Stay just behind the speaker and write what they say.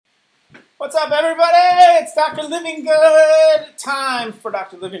What's up, everybody? It's Dr. Living Good. Time for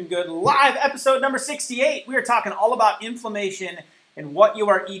Dr. Living Good live episode number 68. We are talking all about inflammation and what you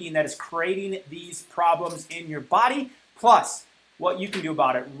are eating that is creating these problems in your body, plus what you can do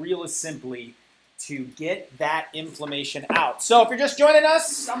about it really simply to get that inflammation out. So if you're just joining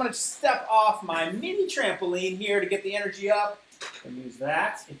us, I'm going to step off my mini trampoline here to get the energy up. And use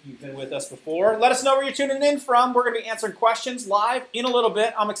that if you've been with us before. Let us know where you're tuning in from. We're going to be answering questions live in a little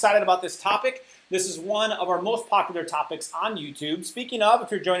bit. I'm excited about this topic. This is one of our most popular topics on YouTube. Speaking of, if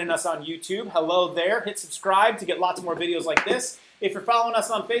you're joining us on YouTube, hello there. Hit subscribe to get lots more videos like this. If you're following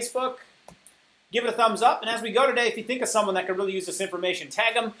us on Facebook, give it a thumbs up. And as we go today, if you think of someone that could really use this information,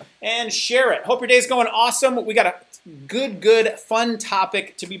 tag them and share it. Hope your day's going awesome. We got a good, fun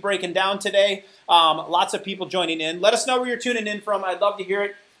topic to be breaking down today. Lots of people joining in. Let us know where you're tuning in from. I'd love to hear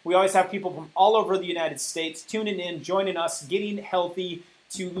it. We always have people from all over the United States tuning in, joining us, getting healthy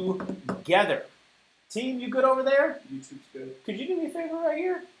together. Team, you good over there? YouTube's good. Could you do me a favor right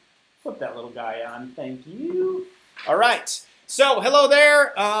here? Flip that little guy on. Thank you. All right. So, hello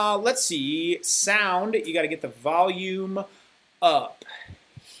there. Let's see. Sound. You got to get the volume up.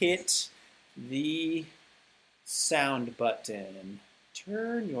 Hit the sound button.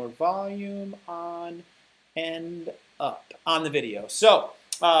 Turn your volume on and up on the video. So,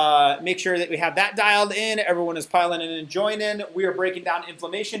 make sure that we have that dialed in. Everyone is piling in and joining. We are breaking down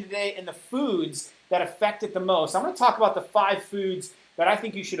inflammation today and the foods that affect it the most. I'm going to talk about the 5 foods that I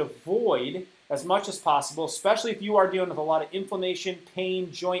think you should avoid as much as possible, especially if you are dealing with a lot of inflammation,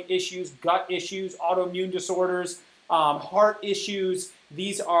 pain, joint issues, gut issues, autoimmune disorders, heart issues.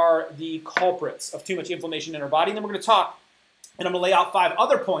 These are the culprits of too much inflammation in our body. And then we're going to talk, and I'm going to lay out 5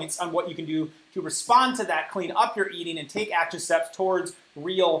 other points on what you can do to respond to that, clean up your eating, and take action steps towards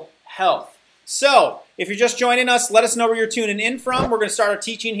real health. So, if you're just joining us, let us know where you're tuning in from. We're going to start our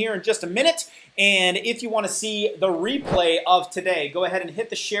teaching here in just a minute. And if you want to see the replay of today, go ahead and hit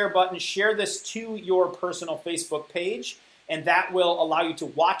the share button. Share this to your personal Facebook page, and that will allow you to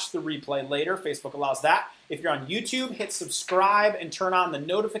watch the replay later. Facebook allows that. If you're on YouTube, hit subscribe and turn on the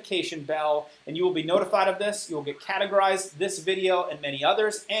notification bell, and you will be notified of this. You will get categorized, this video and many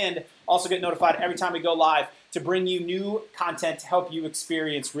others, and also get notified every time we go live to bring you new content to help you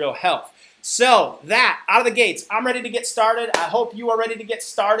experience real health. So that, out of the gates, I'm ready to get started. I hope you are ready to get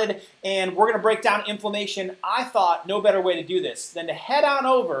started, and we're going to break down inflammation. I thought no better way to do this than to head on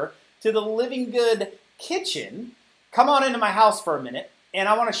over to the Living Good kitchen. Come on into my house for a minute, and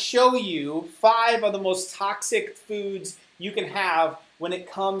I want to show you 5 of the most toxic foods you can have when it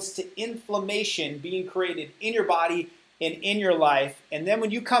comes to inflammation being created in your body and in your life. And then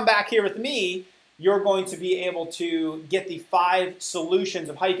when you come back here with me, you're going to be able to get the 5 solutions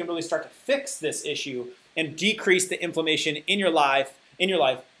of how you can really start to fix this issue and decrease the inflammation in your life.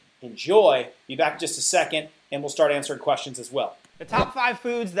 Enjoy. Be back in just a second, and we'll start answering questions as well. The top 5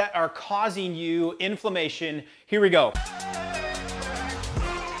 foods that are causing you inflammation. Here we go.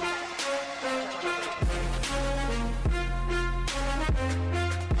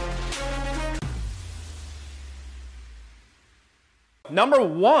 Number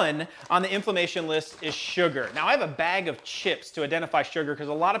 1 on the inflammation list is sugar. Now, I have a bag of chips to identify sugar because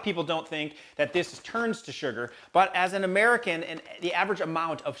a lot of people don't think that this turns to sugar. But as an American, and the average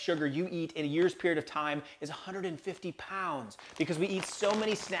amount of sugar you eat in a year's period of time is 150 pounds because we eat so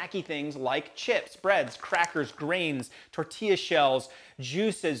many snacky things like chips, breads, crackers, grains, tortilla shells,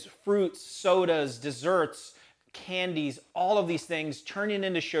 juices, fruits, sodas, desserts, candies, all of these things turning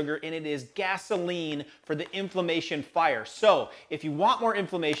into sugar, and it is gasoline for the inflammation fire. So if you want more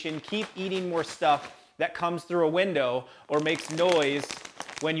inflammation, keep eating more stuff that comes through a window or makes noise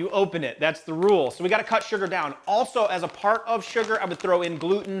when you open it. That's the rule. So we got to cut sugar down. Also, as a part of sugar, I would throw in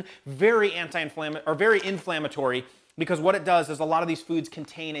gluten, very anti-inflammatory or very inflammatory, because what it does is a lot of these foods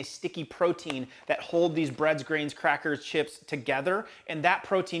contain a sticky protein that hold these breads, grains, crackers, chips together, and that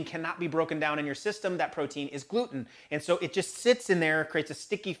protein cannot be broken down in your system. That protein is gluten. And so it just sits in there, creates a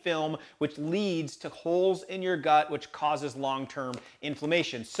sticky film, which leads to holes in your gut, which causes long-term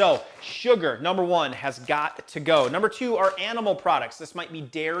inflammation. So sugar, number 1, has got to go. Number 2 are animal products. This might be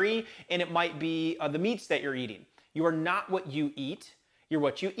dairy, and it might be the meats that you're eating. You are not what you eat. You're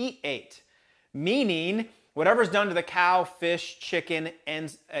what you ate. Meaning, Whatever's done to the cow, fish, chicken,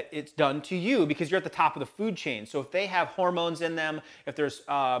 and it's done to you because you're at the top of the food chain. So if they have hormones in them, if there's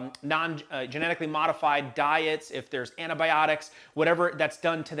genetically modified diets, if there's antibiotics, whatever that's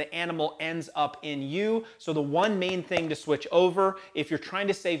done to the animal ends up in you. So the one main thing to switch over, if you're trying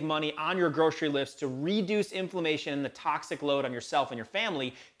to save money on your grocery list to reduce inflammation and the toxic load on yourself and your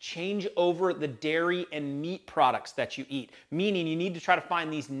family, change over the dairy and meat products that you eat. Meaning you need to try to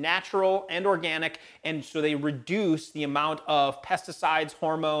find these natural and organic, and so they reduce the amount of pesticides,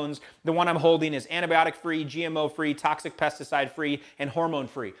 hormones. The one I'm holding is antibiotic-free, GMO-free, toxic pesticide-free, and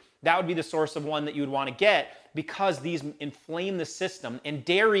hormone-free. That would be the source of one that you would want to get because these inflame the system. And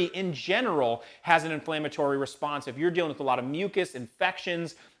dairy in general has an inflammatory response. If you're dealing with a lot of mucus,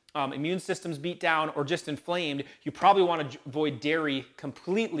 infections, immune systems beat down, or just inflamed, you probably want to avoid dairy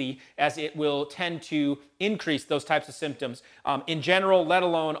completely as it will tend to increase those types of symptoms in general, let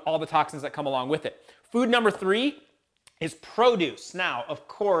alone all the toxins that come along with it. Food number 3 is produce. Now, of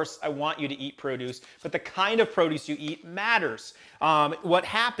course, I want you to eat produce, but the kind of produce you eat matters. What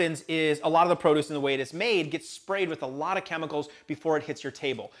happens is a lot of the produce and the way it is made gets sprayed with a lot of chemicals before it hits your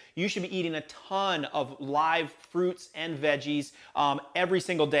table. You should be eating a ton of live fruits and veggies every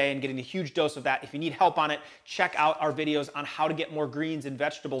single day and getting a huge dose of that. If you need help on it, check out our videos on how to get more greens and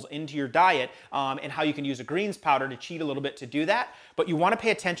vegetables into your diet and how you can use a greens powder to cheat a little bit to do that. But you want to pay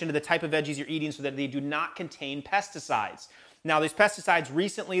attention to the type of veggies you're eating so that they do not contain pesticides. Now, these pesticides,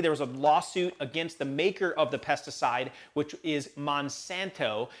 recently there was a lawsuit against the maker of the pesticide, which is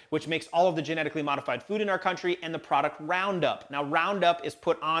Monsanto, which makes all of the genetically modified food in our country, and the product Roundup. Now, Roundup is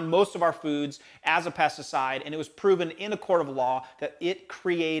put on most of our foods as a pesticide, and it was proven in a court of law that it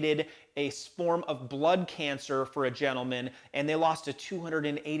created a form of blood cancer for a gentleman, and they lost a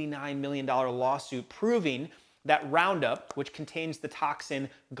 $289 million lawsuit proving that Roundup, which contains the toxin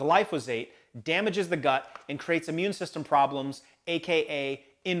glyphosate, damages the gut and creates immune system problems, aka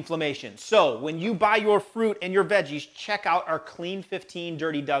inflammation. So when you buy your fruit and your veggies, check out our Clean 15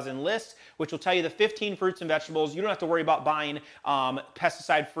 Dirty Dozen list, which will tell you the 15 fruits and vegetables. You don't have to worry about buying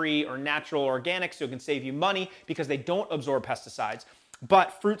pesticide-free or natural or organic, so it can save you money because they don't absorb pesticides.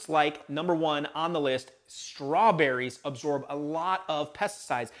 But fruits like, number 1 on the list, strawberries absorb a lot of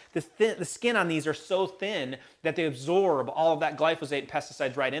pesticides. The skin on these are so thin that they absorb all of that glyphosate and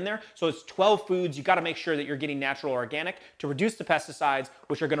pesticides right in there. So it's 12 foods. You got to make sure that you're getting natural or organic to reduce the pesticides,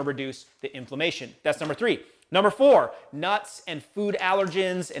 which are going to reduce the inflammation. That's number 3. Number 4, nuts and food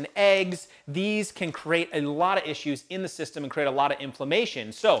allergens and eggs. These can create a lot of issues in the system and create a lot of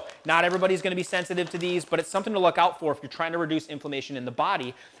inflammation. So not everybody's going to be sensitive to these, but it's something to look out for if you're trying to reduce inflammation in the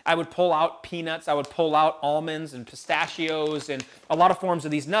body. I would pull out peanuts. I would pull out almonds and pistachios and a lot of forms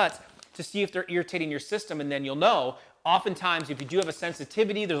of these nuts to see if they're irritating your system, and then you'll know. Oftentimes, if you do have a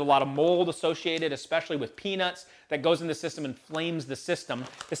sensitivity, there's a lot of mold associated, especially with peanuts, that goes in the system and inflames the system.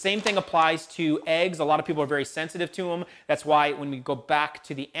 The same thing applies to eggs. A lot of people are very sensitive to them. That's why when we go back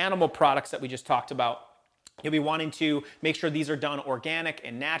to the animal products that we just talked about, you'll be wanting to make sure these are done organic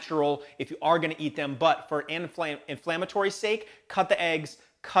and natural if you are going to eat them. But for inflammatory sake, cut the eggs,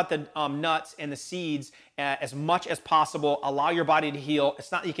 cut the nuts and the seeds as much as possible. Allow your body to heal.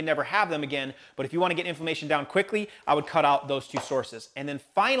 It's not that you can never have them again, but if you want to get inflammation down quickly, I would cut out those 2 sources. And then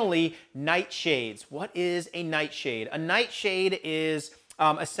finally, nightshades. What is a nightshade? A nightshade is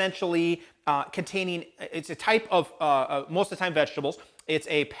essentially containing, it's a type of, most of the time, vegetables. It's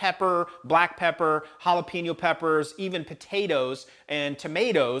a pepper, black pepper, jalapeno peppers, even potatoes and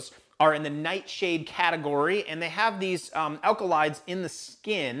tomatoes are in the nightshade category, and they have these alkaloids in the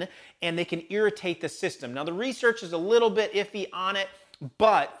skin, and they can irritate the system. Now, the research is a little bit iffy on it,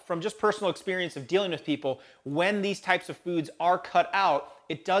 but from just personal experience of dealing with people, when these types of foods are cut out,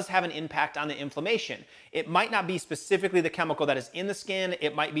 it does have an impact on the inflammation. It might not be specifically the chemical that is in the skin.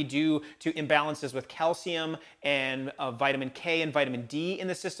 It might be due to imbalances with calcium and vitamin K and vitamin D in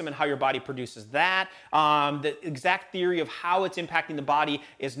the system and how your body produces that. The exact theory of how it's impacting the body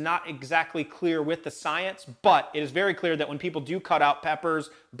is not exactly clear with the science, but it is very clear that when people do cut out peppers,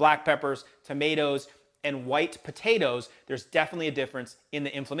 black peppers, tomatoes, and white potatoes, there's definitely a difference in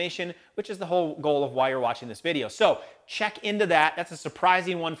the inflammation, which is the whole goal of why you're watching this video. So check into that. That's a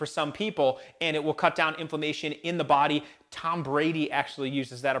surprising one for some people, and it will cut down inflammation in the body. Tom Brady actually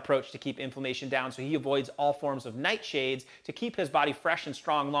uses that approach to keep inflammation down, so he avoids all forms of nightshades to keep his body fresh and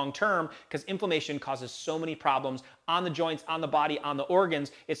strong long term, because inflammation causes so many problems on the joints, on the body, on the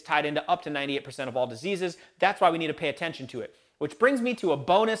organs. It's tied into up to 98% of all diseases. That's why we need to pay attention to it. Which brings me to a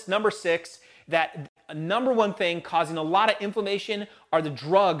bonus, number 6, that number 1 thing causing a lot of inflammation are the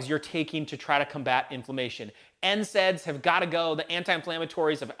drugs you're taking to try to combat inflammation. NSAIDs have got to go. The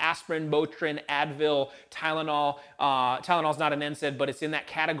anti-inflammatories of aspirin, Motrin, Advil, Tylenol. Tylenol's not an NSAID, but it's in that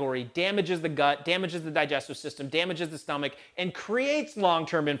category. Damages the gut, damages the digestive system, damages the stomach, and creates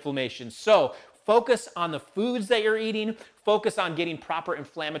long-term inflammation. So focus on the foods that you're eating. Focus on getting proper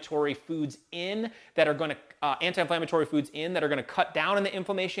inflammatory foods in that are going to, anti-inflammatory foods in that are going to cut down on the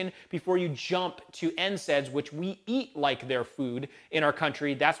inflammation before you jump to NSAIDs, which we eat like their food in our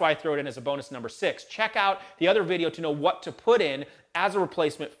country. That's why I throw it in as a bonus number 6. Check out the other video to know what to put in as a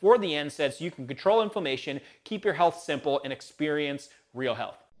replacement for the NSAIDs so you can control inflammation, keep your health simple, and experience real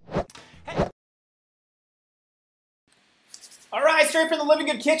health. All right, straight from the Living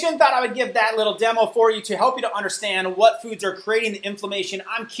Good Kitchen, thought I would give that little demo for you to help you to understand what foods are creating the inflammation.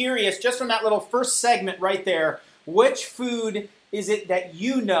 I'm curious, just from that little first segment right there, which food is it that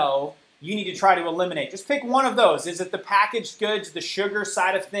you know you need to try to eliminate? Just pick one of those. Is it the packaged goods, the sugar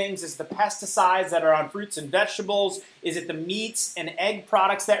side of things? Is it the pesticides that are on fruits and vegetables? Is it the meats and egg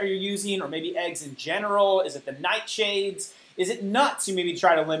products that you're using, or maybe eggs in general? Is it the nightshades? Is it nuts you maybe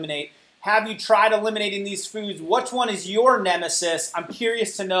try to eliminate? Have you tried eliminating these foods? Which one is your nemesis? I'm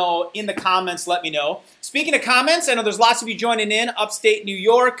curious to know. In the comments, let me know. Speaking of comments, I know there's lots of you joining in. Upstate New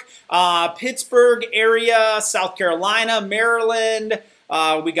York, Pittsburgh area, South Carolina, Maryland.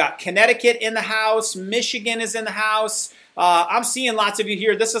 We got Connecticut in the house. Michigan is in the house. I'm seeing lots of you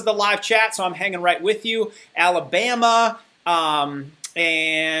here. This is the live chat, so I'm hanging right with you. Alabama.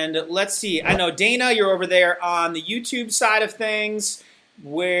 And let's see. I know, Dana, you're over there on the YouTube side of things.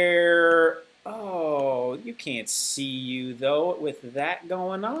 Where, oh, you can't see you, though, with that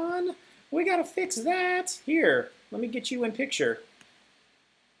going on. We got to fix that. Here, let me get you in picture.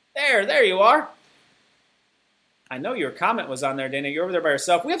 There you are. I know your comment was on there, Dana. You're over there by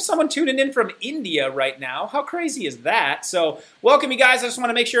yourself. We have someone tuning in from India right now. How crazy is that? So welcome, you guys. I just want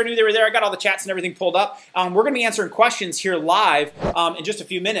to make sure I knew they were there. I got all the chats and everything pulled up. We're going to be answering questions here live in just a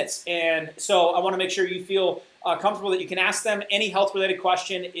few minutes. And so I want to make sure you feel comfortable that you can ask them. Any health-related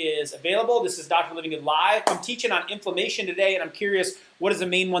question is available. This is Dr. Living Good Live. I'm teaching on inflammation today, and I'm curious, what is the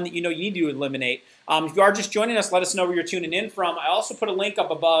main one that you know you need to eliminate? If you are just joining us, let us know where you're tuning in from. I also put a link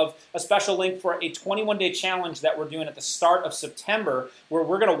up above, a special link for a 21-day challenge that we're doing at the start of September, where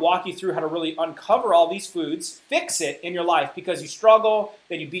we're going to walk you through how to really uncover all these foods, fix it in your life, because you struggle,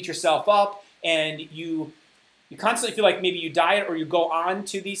 then you beat yourself up, and you constantly feel like maybe you diet or you go on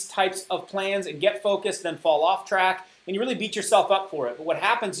to these types of plans and get focused, then fall off track, and you really beat yourself up for it. But what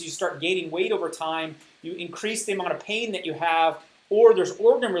happens is you start gaining weight over time, you increase the amount of pain that you have, or there's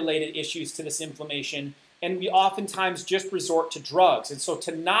organ-related issues to this inflammation, and we oftentimes just resort to drugs. And so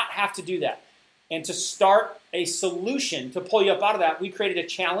to not have to do that, and to start a solution to pull you up out of that, we created a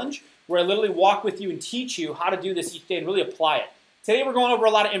challenge where I literally walk with you and teach you how to do this each day and really apply it. Today we're going over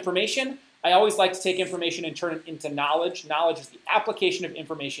a lot of information. I always like to take information and turn it into knowledge. Knowledge is the application of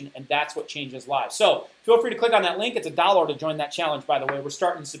information, and that's what changes lives. So feel free to click on that link. It's $1 to join that challenge, by the way. We're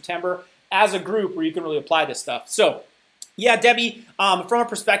starting in September as a group where you can really apply this stuff. So yeah, Debbie, from a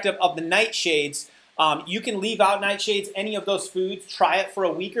perspective of the nightshades, you can leave out nightshades, any of those foods, try it for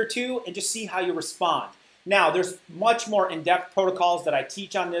a week or two, and just see how you respond. Now, there's much more in-depth protocols that I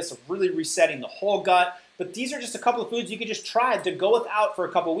teach on this of really resetting the whole gut, but these are just a couple of foods you could just try to go without for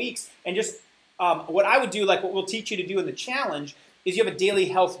a couple of weeks, and just what I would do, like what we'll teach you to do in the challenge, is you have a daily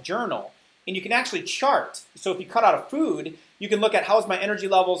health journal, and you can actually chart. So if you cut out a food, you can look at how is my energy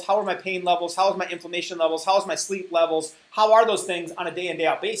levels, how are my pain levels, how is my inflammation levels, how is my sleep levels, how are those things on a day in, day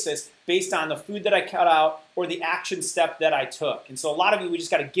out basis based on the food that I cut out or the action step that I took. And so a lot of you, we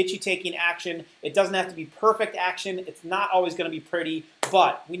just got to get you taking action. It doesn't have to be perfect action. It's not always going to be pretty,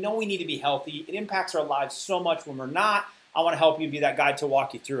 but we know we need to be healthy. It impacts our lives so much when we're not. I want to help you be that guide to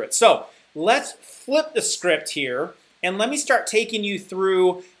walk you through it. So let's flip the script here. And let me start taking you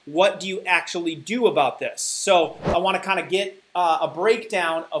through what do you actually do about this. So I want to kind of get a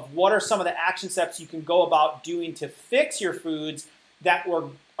breakdown of what are some of the action steps you can go about doing to fix your foods that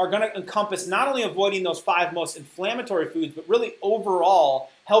are going to encompass not only avoiding those 5 most inflammatory foods, but really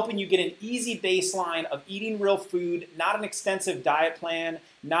overall helping you get an easy baseline of eating real food, not an extensive diet plan,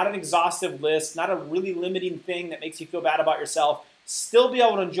 not an exhaustive list, not a really limiting thing that makes you feel bad about yourself. Still be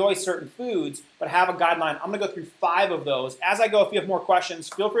able to enjoy certain foods, but have a guideline. I'm going to go through 5 of those. As I go, if you have more questions,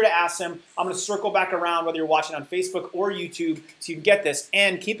 feel free to ask them. I'm going to circle back around whether you're watching on Facebook or YouTube so you can get this.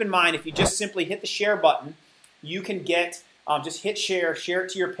 And keep in mind, if you just simply hit the share button, you can get, just hit share it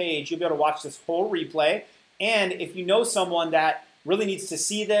to your page. You'll be able to watch this whole replay. And if you know someone that really needs to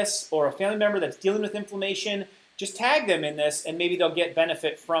see this or a family member that's dealing with inflammation, just tag them in this and maybe they'll get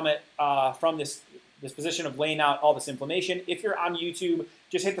benefit from it, from this this position of laying out all this information. If you're on YouTube,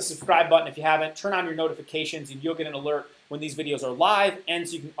 just hit the subscribe button if you haven't. Turn on your notifications, and you'll get an alert when these videos are live, and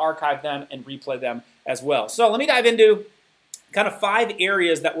so you can archive them and replay them as well. So let me dive into kind of 5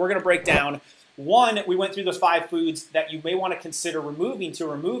 areas that we're going to break down. One, we went through those 5 foods that you may want to consider removing to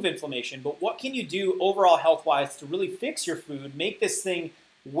remove inflammation, but what can you do overall health-wise to really fix your food, make this thing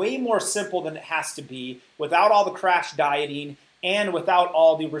way more simple than it has to be, without all the crash dieting and without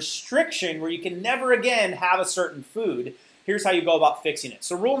all the restriction where you can never again have a certain food. Here's how you go about fixing it.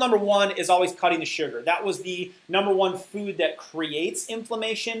 So rule number 1 is always cutting the sugar. That was the number 1 food that creates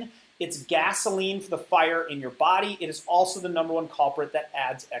inflammation. It's gasoline for the fire in your body. It is also the number 1 culprit that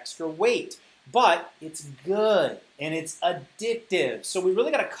adds extra weight. But it's good and it's addictive. So we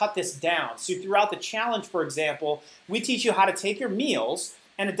really got to cut this down. So throughout the challenge, for example, we teach you how to take your meals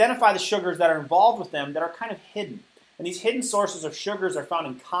and identify the sugars that are involved with them that are kind of hidden. And these hidden sources of sugars are found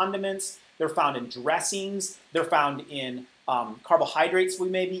in condiments, they're found in dressings, they're found in carbohydrates we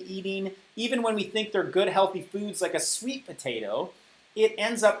may be eating. Even when we think they're good, healthy foods like a sweet potato, it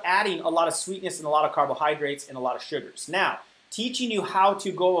ends up adding a lot of sweetness and a lot of carbohydrates and a lot of sugars. Now, teaching you how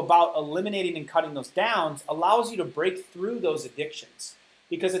to go about eliminating and cutting those down allows you to break through those addictions,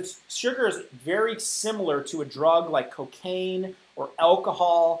 because sugar is very similar to a drug like cocaine or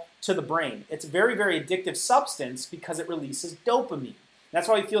alcohol to the brain. It's a very, very addictive substance because it releases dopamine. That's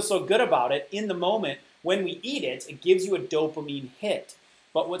why we feel so good about it in the moment. When we eat it, it gives you a dopamine hit.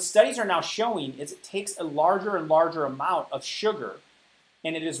 But what studies are now showing is it takes a larger and larger amount of sugar,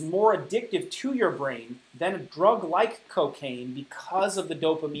 and it is more addictive to your brain than a drug like cocaine because of the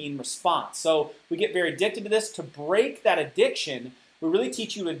dopamine response. So we get very addicted to this. To break that addiction, we really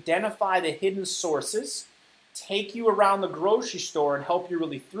teach you to identify the hidden sources, take you around the grocery store and help you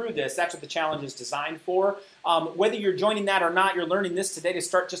really through this. That's what the challenge is designed for. Whether you're joining that or not, you're learning this today to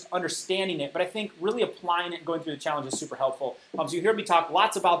start just understanding it. But I think really applying it and going through the challenge is super helpful. So you hear me talk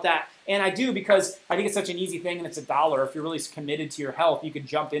lots about that. And I do, because I think it's such an easy thing and it's $1. If you're really committed to your health, you can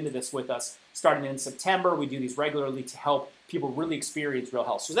jump into this with us starting in September. We do these regularly to help people really experience real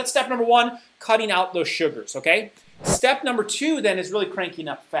health. So that's step number 1, cutting out those sugars, okay? Step number 2 then is really cranking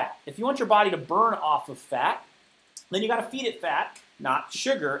up fat. If you want your body to burn off of fat, then you got to feed it fat, not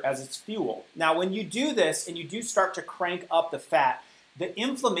sugar, as its fuel. Now, when you do this and you do start to crank up the fat, the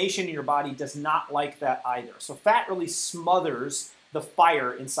inflammation in your body does not like that either. So fat really smothers the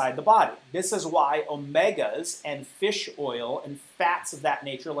fire inside the body. This is why omegas and fish oil and fats of that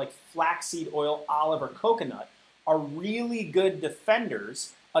nature, like flaxseed oil, olive, or coconut, are really good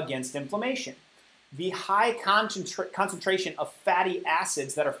defenders against inflammation. The high concentration of fatty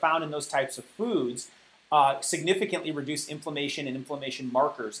acids that are found in those types of foods significantly reduce inflammation and inflammation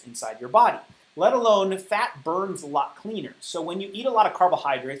markers inside your body. Let alone, fat burns a lot cleaner. So when you eat a lot of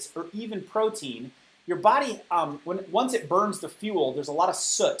carbohydrates or even protein, your body, once it burns the fuel, there's a lot of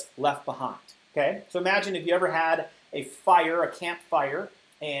soot left behind. Okay? So imagine if you ever had a fire, a campfire,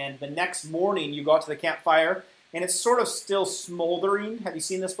 and the next morning you go out to the campfire and it's sort of still smoldering. Have you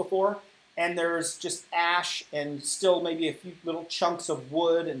seen this before? And there's just ash and still maybe a few little chunks of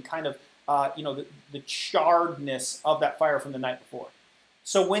wood and kind of the charredness of that fire from the night before.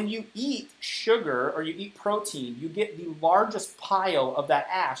 So when you eat sugar or you eat protein, you get the largest pile of that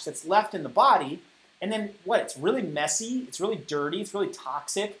ash that's left in the body. And then what? It's really messy. It's really dirty. It's really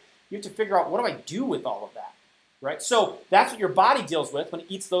toxic. You have to figure out, what do I do with all of that, right? So that's what your body deals with when it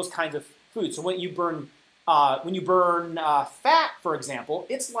eats those kinds of foods. So when you burn fat, for example,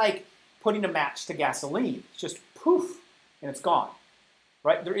 it's like putting a match to gasoline. It's just poof, and it's gone,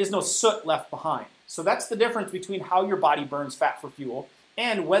 right? There is no soot left behind. So that's the difference between how your body burns fat for fuel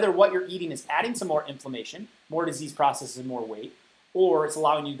and whether what you're eating is adding some more inflammation, more disease processes, and more weight, or it's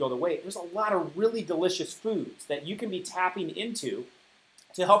allowing you to go the weight. There's a lot of really delicious foods that you can be tapping into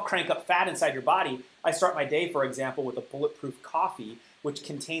to help crank up fat inside your body. I start my day, for example, with a bulletproof coffee, which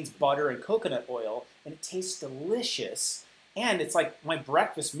contains butter and coconut oil, and it tastes delicious. And it's like my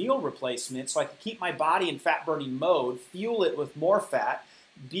breakfast meal replacement, so I can keep my body in fat-burning mode, fuel it with more fat,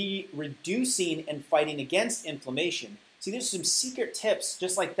 be reducing and fighting against inflammation. See, there's some secret tips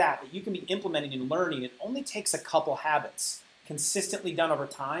just like that you can be implementing and learning. It only takes a couple habits consistently done over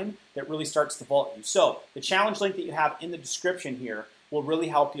time that really starts to vault you. So the challenge link that you have in the description here will really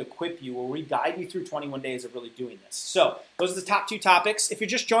help you, equip you, will re-guide you through 21 days of really doing this. So those are the top 2 topics. If you're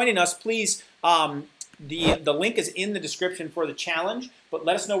just joining us, please, the link is in the description for the challenge, but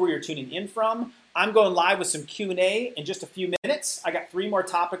let us know where you're tuning in from. I'm going live with some Q&A in just a few minutes. I got 3 more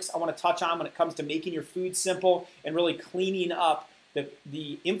topics I want to touch on when it comes to making your food simple and really cleaning up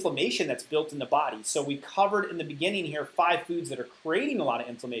the inflammation that's built in the body. So we covered in the beginning here 5 foods that are creating a lot of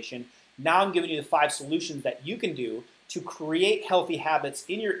inflammation. Now I'm giving you the 5 solutions that you can do to create healthy habits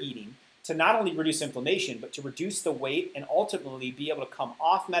in your eating to not only reduce inflammation, but to reduce the weight and ultimately be able to come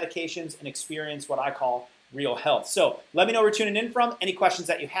off medications and experience what I call real health. So let me know where you're tuning in from, any questions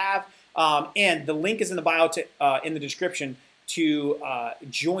that you have. And the link is in the bio in the description to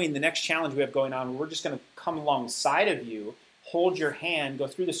join the next challenge we have going on. We're just going to come alongside of you, hold your hand, go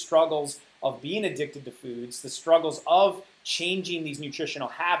through the struggles of being addicted to foods, the struggles of changing these nutritional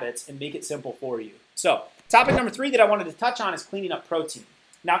habits, and make it simple for you. So topic number 3 that I wanted to touch on is cleaning up protein.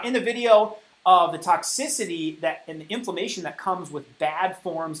 Now, in the video of the toxicity and the inflammation that comes with bad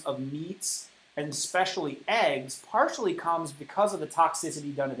forms of meats, and especially eggs, partially comes because of the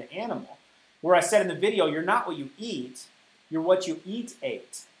toxicity done to the animal. Where I said in the video, you're not what you eat, you're what you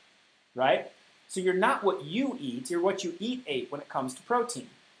ate, right? So you're not what you eat, you're what you ate when it comes to protein.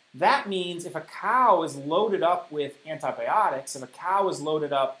 That means if a cow is loaded up with antibiotics, if a cow is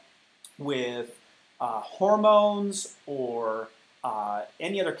loaded up with hormones or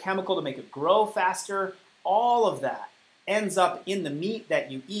any other chemical to make it grow faster, all of that ends up in the meat that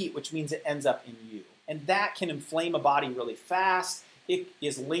you eat, which means it ends up in you. And that can inflame a body really fast. It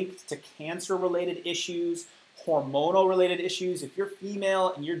is linked to cancer-related issues, hormonal-related issues. If you're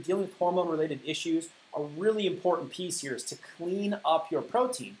female and you're dealing with hormone-related issues, a really important piece here is to clean up your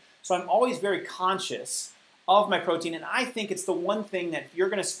protein. So I'm always very conscious of my protein, and I think it's the one thing that if you're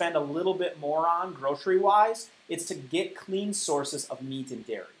going to spend a little bit more on grocery-wise, it's to get clean sources of meat and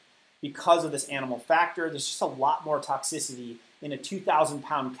dairy. Because of this animal factor, there's just a lot more toxicity in a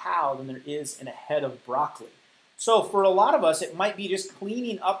 2,000-pound cow than there is in a head of broccoli. So for a lot of us, it might be just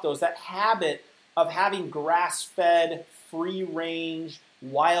cleaning up that habit of having grass-fed, free-range,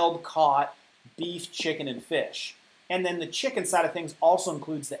 wild-caught beef, chicken, and fish. And then the chicken side of things also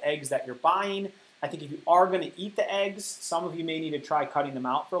includes the eggs that you're buying. I think if you are going to eat the eggs, some of you may need to try cutting them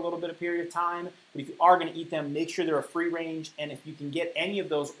out for a little bit of period of time. But if you are going to eat them, make sure they're a free range. And if you can get any of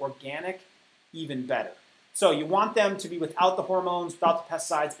those organic, even better. So you want them to be without the hormones, without the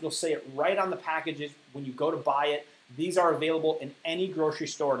pesticides. It'll say it right on the packages when you go to buy it. These are available in any grocery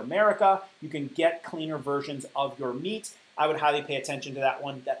store in America. You can get cleaner versions of your meat. I would highly pay attention to that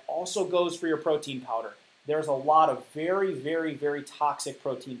one. That also goes for your protein powder. There's a lot of very, very, very toxic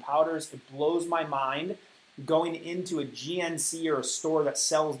protein powders. It blows my mind going into a GNC or a store that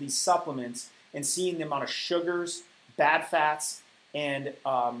sells these supplements and seeing the amount of sugars, bad fats, and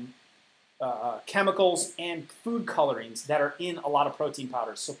chemicals and food colorings that are in a lot of protein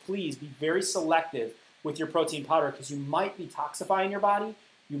powders. So please be very selective with your protein powder because you might be toxifying your body.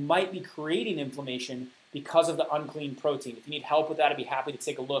 You might be creating inflammation because of the unclean protein. If you need help with that, I'd be happy to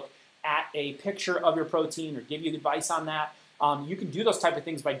take a look at a picture of your protein or give you advice on that. You can do those type of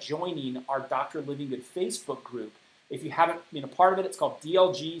things by joining our Dr. Livinggood Facebook group. If you haven't been a part of it, it's called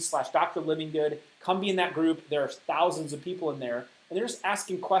DLG/Dr. Livinggood. Come be in that group. There are thousands of people in there, and they're just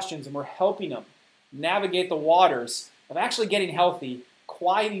asking questions, and we're helping them navigate the waters of actually getting healthy,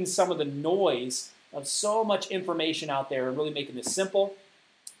 quieting some of the noise of so much information out there, and really making this simple,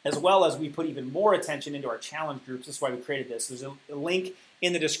 as well as we put even more attention into our challenge groups. That's why we created this. There's a link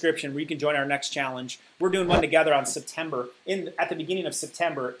in the description where you can join our next challenge. We're doing one together on at the beginning of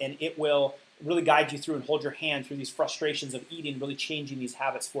September, and it will really guide you through and hold your hand through these frustrations of eating, really changing these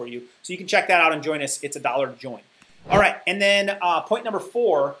habits for you. So you can check that out and join us. It's $1 to join. All right, and then point number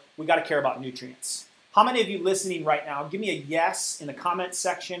 4, we got to care about nutrients. How many of you listening right now, give me a yes in the comment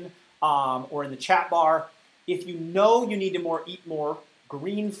section or in the chat bar if you know you need to eat more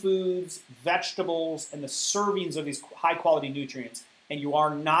green foods, vegetables, and the servings of these high-quality nutrients, and you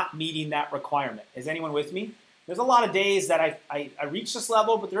are not meeting that requirement. Is anyone with me? There's a lot of days that I reach this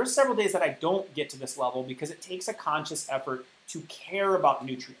level, but there are several days that I don't get to this level because it takes a conscious effort to care about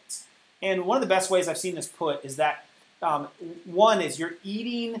nutrients. And one of the best ways I've seen this put is that one is you're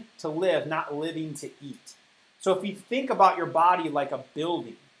eating to live, not living to eat. So if you think about your body like a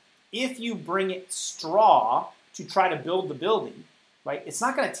building, if you bring it straw to try to build the building, right, it's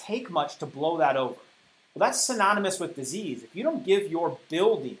not going to take much to blow that over. Well, that's synonymous with disease. If you don't give your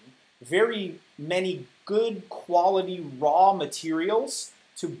building very many good quality raw materials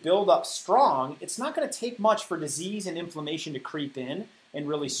to build up strong, it's not going to take much for disease and inflammation to creep in and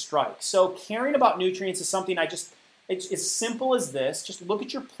really strike. So caring about nutrients is something it's as simple as this. Just look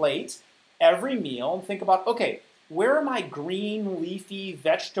at your plate every meal and think about, okay, where are my green, leafy,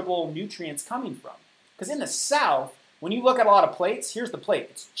 vegetable nutrients coming from? Because in the South, when you look at a lot of plates, here's the plate.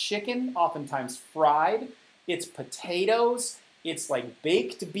 It's chicken, oftentimes fried. It's potatoes. It's like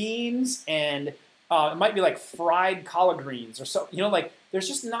baked beans and It might be like fried collard greens or so. Like there's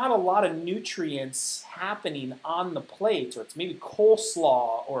just not a lot of nutrients happening on the plate, or it's maybe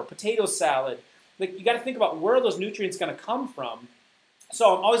coleslaw or potato salad. Like you got to think about where are those nutrients going to come from.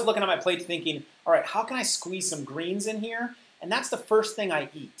 So I'm always looking at my plate thinking, all right, how can I squeeze some greens in here? And that's the first thing I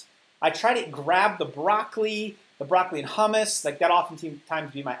eat. I try to grab the broccoli and hummus. Like that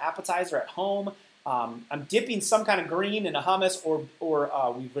oftentimes be my appetizer at home. I'm dipping some kind of green in a hummus,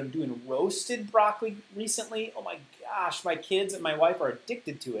 or we've been doing roasted broccoli recently. Oh my gosh, my kids and my wife are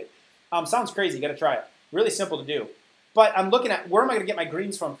addicted to it. Sounds crazy, you got to try it. Really simple to do. But I'm looking at where am I going to get my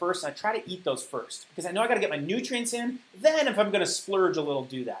greens from first, and I try to eat those first because I know I got to get my nutrients in. Then if I'm going to splurge a little,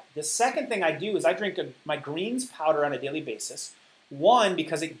 do that. The second thing I do is I drink my greens powder on a daily basis. One,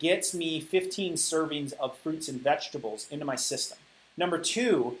 because it gets me 15 servings of fruits and vegetables into my system. Number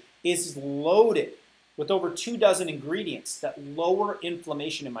two, is loaded with over 2 dozen ingredients that lower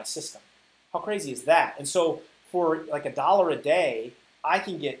inflammation in my system. How crazy is that? And so for like $1 a day, I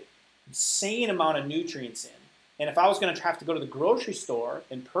can get insane amount of nutrients in. And if I was going to have to go to the grocery store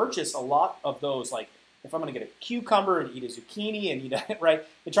and purchase a lot of those, like if I'm going to get a cucumber and eat a zucchini and eat a, right,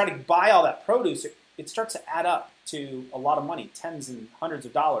 and try to buy all that produce, it starts to add up to a lot of money, tens and hundreds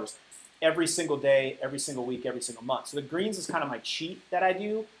of dollars. Every single day, every single week, every single month. So the greens is kind of my cheat that I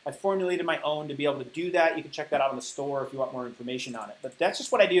do. I formulated my own to be able to do that. You can check that out in the store if you want more information on it. But that's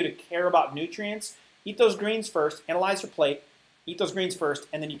just what I do to care about nutrients. Eat those greens first, analyze your plate, eat those greens first,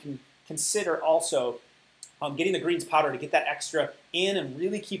 and then you can consider also getting the greens powder to get that extra in and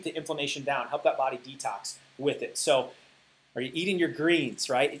really keep the inflammation down, help that body detox with it. So are you eating your greens,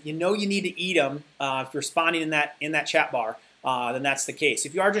 right? You know you need to eat them if you're responding in that chat bar. Then that's the case.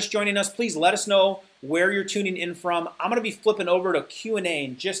 If you are just joining us, please let us know where you're tuning in from. I'm going to be flipping over to Q&A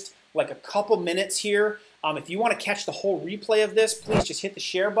in just like a couple minutes here. If you want to catch the whole replay of this, please just hit the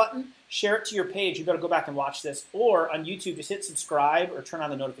share button, share it to your page. You've got to go back and watch this. Or on YouTube, just hit subscribe or turn on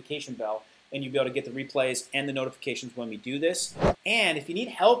the notification bell, and you'll be able to get the replays and the notifications when we do this. And if you need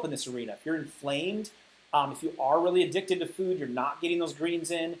help in this arena, if you're inflamed, if you are really addicted to food, you're not getting those greens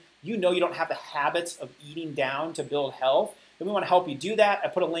in, you know you don't have the habits of eating down to build health, then we want to help you do that. I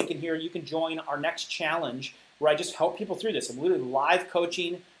put a link in here. You can join our next challenge where I just help people through this. I'm literally live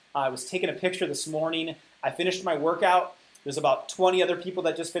coaching. I was taking a picture this morning. I finished my workout. There's about 20 other people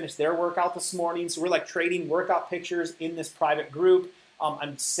that just finished their workout this morning. So we're like trading workout pictures in this private group.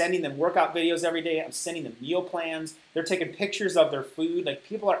 I'm sending them workout videos every day. I'm sending them meal plans. They're taking pictures of their food. Like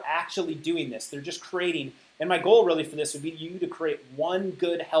people are actually doing this. They're just creating. And my goal really for this would be you to create one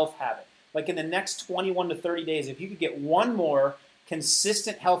good health habit. Like in the next 21 to 30 days, if you could get one more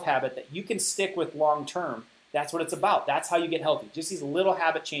consistent health habit that you can stick with long term, that's what it's about. That's how you get healthy. Just these little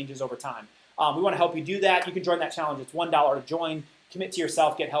habit changes over time. We want to help you do that. You can join that challenge. It's $1 to join. Commit to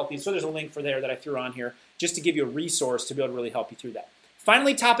yourself, get healthy. So there's a link for there that I threw on here just to give you a resource to be able to really help you through that.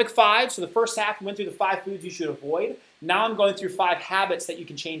 Finally, topic 5. So the first half, we went through the 5 foods you should avoid. Now I'm going through 5 habits that you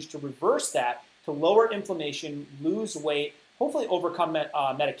can change to reverse that, to lower inflammation, lose weight, hopefully overcome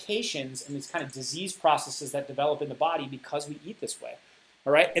medications and these kind of disease processes that develop in the body because we eat this way.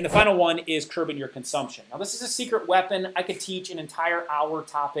 All right, and the final one is curbing your consumption. Now this is a secret weapon. I could teach an entire hour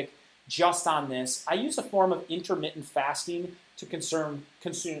topic just on this. I use a form of intermittent fasting to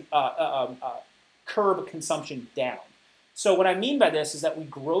curb consumption down. So what I mean by this is that we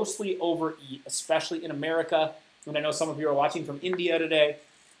grossly overeat, especially in America. And I know some of you are watching from India today.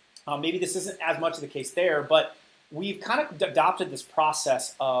 Maybe this isn't as much of the case there, but we've kind of adopted this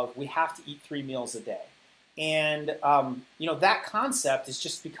process of we have to eat 3 meals a day. And, that concept has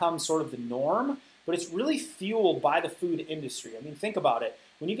just become sort of the norm, but it's really fueled by the food industry. I mean, think about it.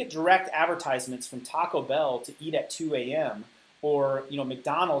 When you get direct advertisements from Taco Bell to eat at 2 a.m., or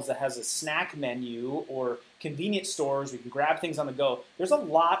McDonald's that has a snack menu, or convenience stores where you can grab things on the go, there's a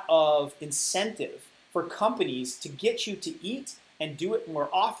lot of incentive for companies to get you to eat and do it more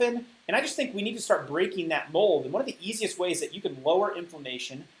often. And I just think we need to start breaking that mold. And one of the easiest ways that you can lower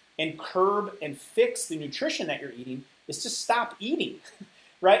inflammation and curb and fix the nutrition that you're eating is to stop eating,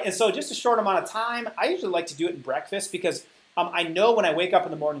 right? And so just a short amount of time, I usually like to do it in breakfast because I know when I wake up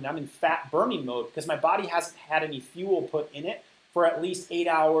in the morning, I'm in fat burning mode because my body hasn't had any fuel put in it for at least 8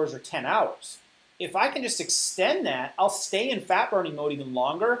 hours or 10 hours. If I can just extend that, I'll stay in fat burning mode even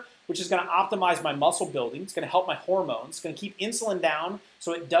longer, which is going to optimize my muscle building. It's going to help my hormones. It's going to keep insulin down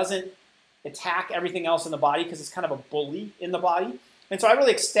so it doesn't attack everything else in the body because it's kind of a bully in the body. And so I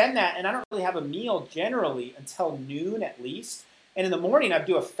really extend that, and I don't really have a meal generally until noon at least. And in the morning, I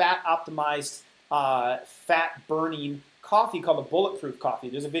do a fat-optimized, fat-burning coffee called the Bulletproof Coffee.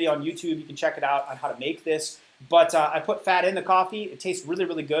 There's a video on YouTube. You can check it out on how to make this. But I put fat in the coffee. It tastes really,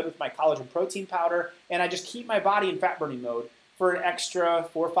 really good with my collagen protein powder. And I just keep my body in fat burning mode for an extra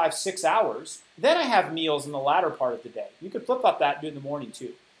 4, 5, 6 hours. Then I have meals in the latter part of the day. You could flip-flop that and do it in the morning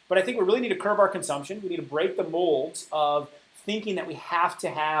too. But I think we really need to curb our consumption. We need to break the molds of thinking that we have to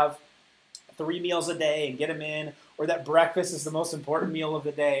have 3 meals a day and get them in, or that breakfast is the most important meal of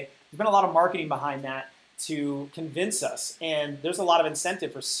the day. There's been a lot of marketing behind that to convince us. And there's a lot of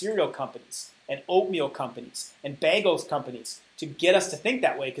incentive for cereal companies and oatmeal companies and bagels companies to get us to think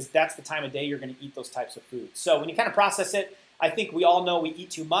that way, because that's the time of day you're going to eat those types of foods. So when you kind of process it, I think we all know we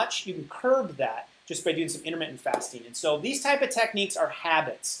eat too much. You can curb that just by doing some intermittent fasting. And so these type of techniques are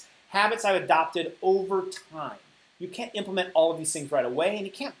habits. Habits I've adopted over time. You can't implement all of these things right away, and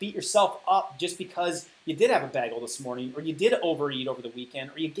you can't beat yourself up just because you did have a bagel this morning, or you did overeat over the weekend,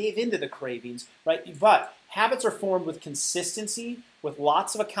 or you gave into the cravings, right? But habits are formed with consistency, with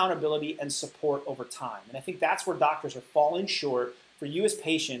lots of accountability and support over time. And I think that's where doctors are falling short for you as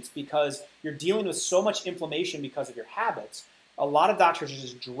patients, because you're dealing with so much inflammation because of your habits. A lot of doctors are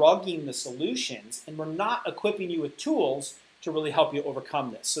just drugging the solutions, and we're not equipping you with tools to really help you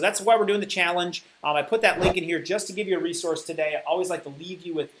overcome this. So that's why we're doing the challenge. I put that link in here just to give you a resource today. I always like to leave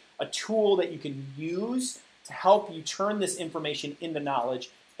you with a tool that you can use to help you turn this information into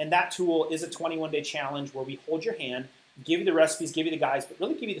knowledge. And that tool is a 21-day challenge where we hold your hand, give you the recipes, give you the guides, but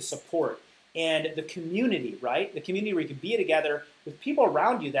really give you the support and the community, right? The community where you can be together with people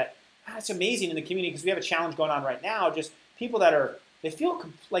around you that, it's amazing in the community, because we have a challenge going on right now, just people that they feel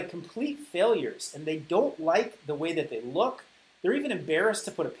like complete failures, and they don't like the way that they look. They're even embarrassed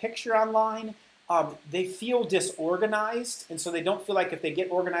to put a picture online. They feel disorganized, and so they don't feel like if they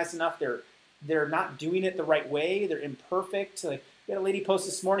get organized enough, they're not doing it the right way. They're imperfect. Like, we had a lady post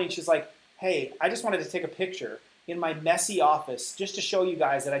this morning. She's like, "Hey, I just wanted to take a picture in my messy office just to show you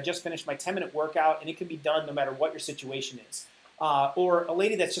guys that I just finished my 10-minute workout, and it can be done no matter what your situation is." Or a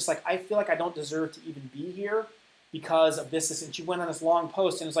lady that's just like, "I feel like I don't deserve to even be here because of this." And she went on this long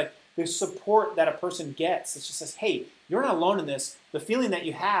post, and it's like, the support that a person gets, it just says, hey, you're not alone in this. The feeling that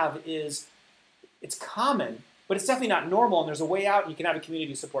you have is, it's common, but it's definitely not normal, and there's a way out, and you can have a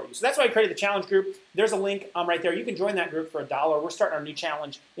community to support you. So that's why I created the challenge group. There's a link right there. You can join that group for $1. We're starting our new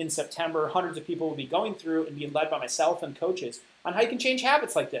challenge in September. Hundreds of people will be going through and being led by myself and coaches on how you can change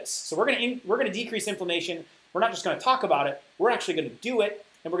habits like this. So we're going to decrease inflammation. We're not just going to talk about it. We're actually going to do it,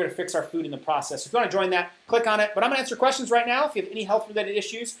 and we're going to fix our food in the process. So if you want to join that, click on it. But I'm going to answer questions right now. If you have any health-related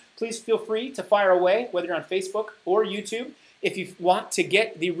issues, please feel free to fire away, whether you're on Facebook or YouTube. If you want to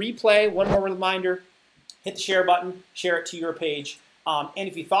get the replay, one more reminder, hit the share button, share it to your page. And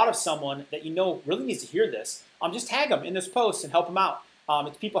if you thought of someone that you know really needs to hear this, just tag them in this post and help them out.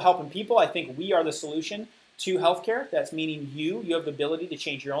 It's people helping people. I think we are the solution to healthcare. That's meaning you have the ability to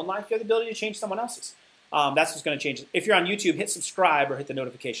change your own life. You have the ability to change someone else's. That's what's going to change it. If you're on YouTube, hit subscribe or hit the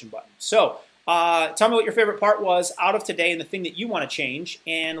notification button. So tell me what your favorite part was out of today and the thing that you want to change,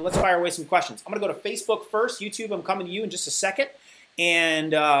 and let's fire away some questions. I'm going to go to Facebook first. YouTube, I'm coming to you in just a second.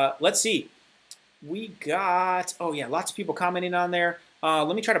 And let's see. We got, lots of people commenting on there.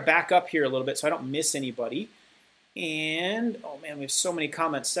 Let me try to back up here a little bit so I don't miss anybody. And, oh man, we have so many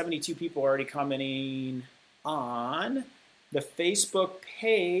comments. 72 people already commenting on the Facebook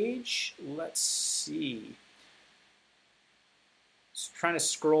page. Let's see. Just trying to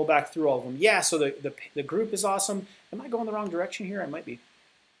scroll back through all of them. Yeah, so the group is awesome. Am I going the wrong direction here? I might be.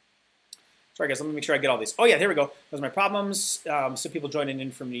 Sorry, guys. Let me make sure I get all these. Oh, yeah, there we go. Those are my problems. Some people joining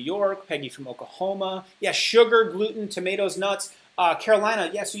in from New York. Peggy from Oklahoma. Yeah, sugar, gluten, tomatoes, nuts.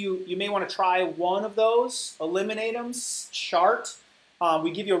 Carolina, yeah, so you may want to try one of those. Eliminate them. Chart.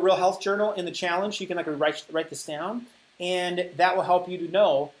 We give you a real health journal in the challenge. You can write this down. And that will help you to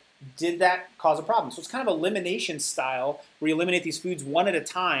know, did that cause a problem? So it's kind of elimination style where you eliminate these foods one at a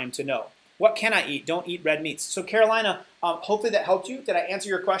time to know, what can I eat? Don't eat red meats. So Carolina, hopefully that helped you. Did I answer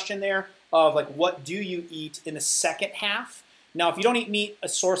your question there of what do you eat in the second half? Now, if you don't eat meat, a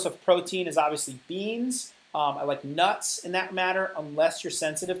source of protein is obviously beans. I like nuts in that matter, unless you're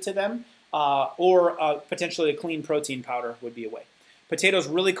sensitive to them, or potentially a clean protein powder would be a way. Potatoes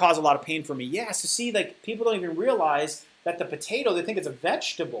really cause a lot of pain for me. Yeah, so see, people don't even realize that the potato, they think it's a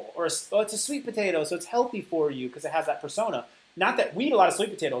vegetable, or it's a sweet potato, so it's healthy for you because it has that persona. Not that we eat a lot of sweet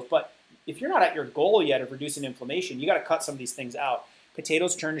potatoes, but if you're not at your goal yet of reducing inflammation, you got to cut some of these things out.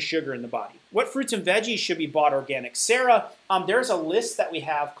 Potatoes turn to sugar in the body. What fruits and veggies should be bought organic? Sarah, there's a list that we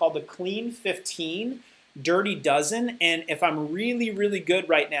have called the Clean 15 Dirty Dozen, and if I'm really, really good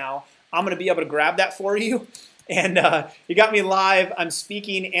right now, I'm going to be able to grab that for you. And you got me live. I'm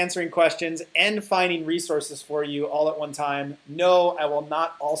speaking, answering questions, and finding resources for you all at one time. No, I will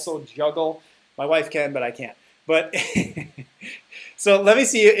not also juggle. My wife can, but I can't. But so let me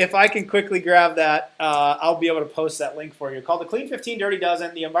see if I can quickly grab that. I'll be able to post that link for you. Called the Clean 15 Dirty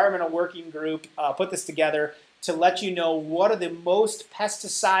Dozen. The Environmental Working Group put this together to let you know what are the most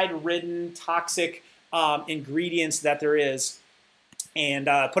pesticide-ridden, toxic ingredients that there is, and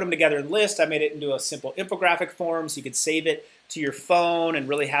put them together in list. I made it into a simple infographic form so you could save it to your phone and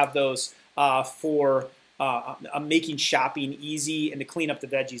really have those for making shopping easy and to clean up the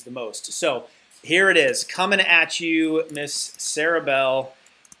veggies the most. So here it is, coming at you, Miss Sarah Bell,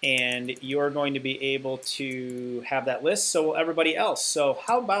 and you're going to be able to have that list, so will everybody else. So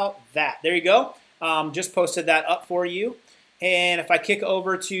how about that? There you go. Just posted that up for you. And if I kick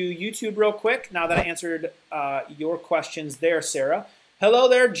over to YouTube real quick, now that I answered your questions there, Sarah. Hello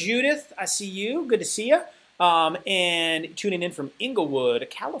there, Judith. I see you. Good to see you. And tuning in from Inglewood,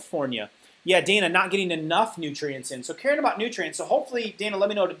 California. Yeah, Dana, not getting enough nutrients in. So caring about nutrients. So hopefully, Dana, let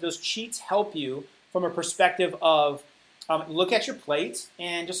me know, did those cheats help you from a perspective of look at your plate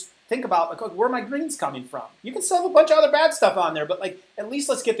and just think about, like, where are my greens coming from? You can still have a bunch of other bad stuff on there, but like at least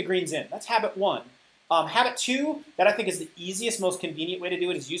let's get the greens in. That's habit one. Habit two, that I think is the easiest, most convenient way to do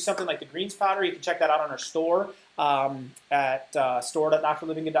it, is use something like the greens powder. You can check that out on our store at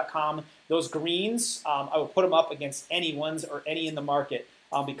store.drlivinggood.com. Those greens, I will put them up against any ones or any in the market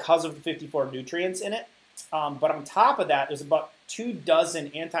because of the 54 nutrients in it. But on top of that, there's about 24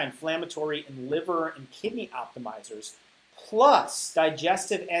 anti-inflammatory and liver and kidney optimizers, plus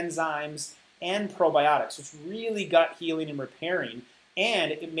digestive enzymes and probiotics. So it's really gut healing and repairing.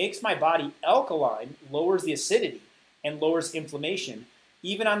 And it makes my body alkaline, lowers the acidity, and lowers inflammation,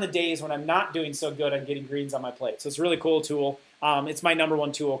 even on the days when I'm not doing so good on getting greens on my plate. So it's a really cool tool. It's my number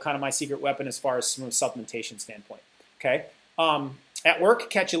one tool, kind of my secret weapon as far as from a supplementation standpoint. Okay. At work,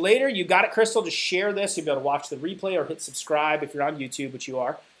 catch you later. You got it, Crystal. Just share this. You'll be able to watch the replay or hit subscribe if you're on YouTube, which you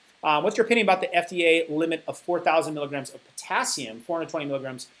are. What's your opinion about the FDA limit of 4,000 milligrams of potassium, 420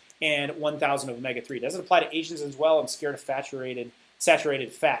 milligrams, and 1,000 of omega-3? Does it apply to Asians as well? I'm scared of saturated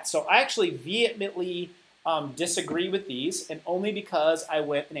fat. So I actually vehemently disagree with these, and only because I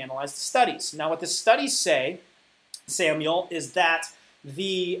went and analyzed the studies. Now, what the studies say, Samuel, is that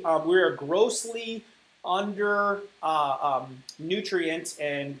we're grossly under nutrient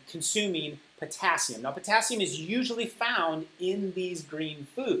and consuming potassium. Now, potassium is usually found in these green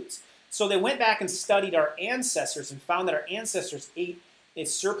foods. So they went back and studied our ancestors and found that our ancestors ate a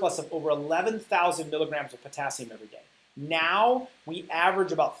surplus of over 11,000 milligrams of potassium every day. Now, we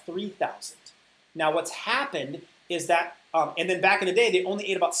average about 3,000. Now, what's happened is that, and then back in the day, they only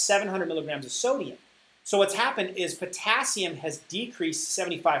ate about 700 milligrams of sodium. So what's happened is potassium has decreased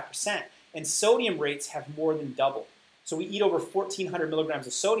 75%, and sodium rates have more than doubled. So we eat over 1,400 milligrams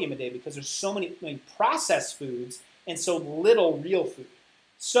of sodium a day because there's so many processed foods and so little real food.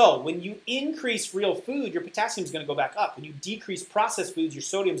 So when you increase real food, your potassium is going to go back up. When you decrease processed foods, your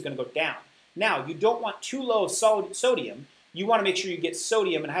sodium is going to go down. Now, you don't want too low of sodium. You want to make sure you get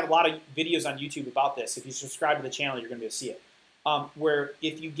sodium, and I have a lot of videos on YouTube about this. If you subscribe to the channel, you're going to be able to see it. Where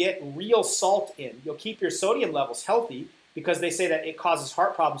if you get real salt in, you'll keep your sodium levels healthy because they say that it causes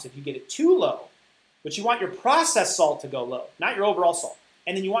heart problems if you get it too low. But you want your processed salt to go low, not your overall salt.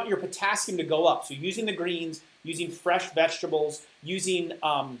 And then you want your potassium to go up. So using the greens, using fresh vegetables, using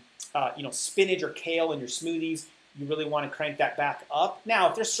spinach or kale in your smoothies, you really want to crank that back up. Now,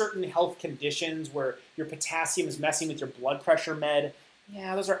 if there's certain health conditions where your potassium is messing with your blood pressure med,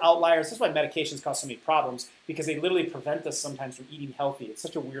 yeah, those are outliers. That's why medications cause so many problems, because they literally prevent us sometimes from eating healthy. It's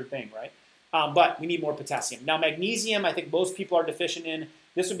such a weird thing, right? But we need more potassium. Now, magnesium, I think most people are deficient in.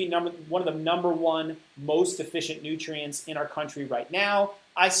 This would be one of the number one most deficient nutrients in our country right now.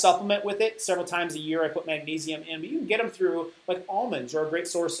 I supplement with it several times a year. I put magnesium in, but you can get them through, like almonds are a great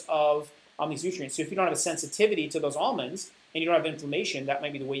source of these nutrients. So if you don't have a sensitivity to those almonds and you don't have inflammation, that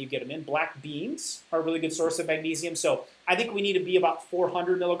might be the way you get them in. Black beans are a really good source of magnesium. So I think we need to be about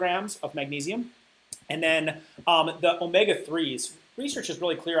 400 milligrams of magnesium. And then the omega-3s, research is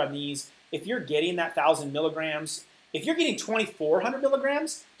really clear on these. If you're getting that 1,000 milligrams, if you're getting 2,400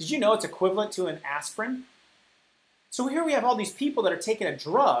 milligrams, did you know it's equivalent to an aspirin? So here we have all these people that are taking a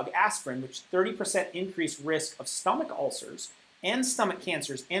drug, aspirin, which 30% increased risk of stomach ulcers and stomach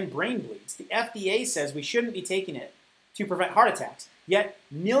cancers and brain bleeds. The FDA says we shouldn't be taking it to prevent heart attacks, yet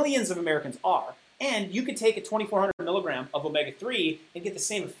millions of Americans are. And you could take a 2,400 milligram of omega-3 and get the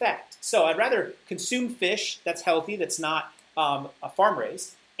same effect. So I'd rather consume fish that's healthy, that's not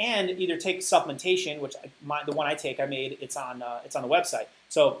farm-raised, and either take supplementation, which the one I take, I made, it's on the website.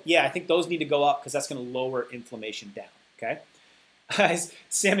 So yeah, I think those need to go up because that's going to lower inflammation down, okay?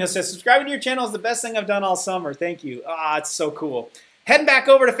 Samuel says, subscribing to your channel is the best thing I've done all summer. Thank you. It's so cool. Heading back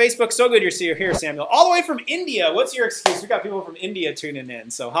over to Facebook. So good you're here, Samuel. All the way from India. What's your excuse? We got people from India tuning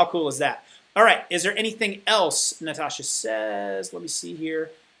in. So how cool is that? All right. Is there anything else? Natasha says, let me see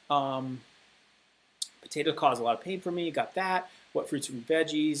here. Potato cause a lot of pain for me. Got that. What fruits and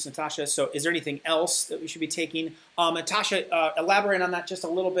veggies, Natasha? So is there anything else that we should be taking? Natasha, elaborate on that just a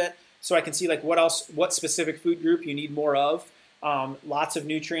little bit so I can see like what specific food group you need more of. Lots of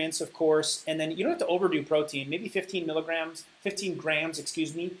nutrients, of course. And then you don't have to overdo protein. Maybe 15 grams,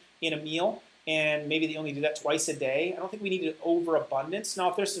 in a meal. And maybe they only do that twice a day. I don't think we need an overabundance. Now,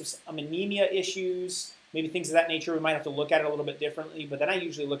 if there's some anemia issues, maybe things of that nature, we might have to look at it a little bit differently. But then I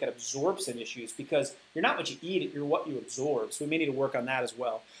usually look at absorption issues because you're not what you eat, you're what you absorb. So we may need to work on that as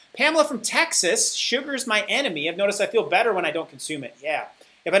well. Pamela from Texas, sugar's my enemy. I've noticed I feel better when I don't consume it. Yeah.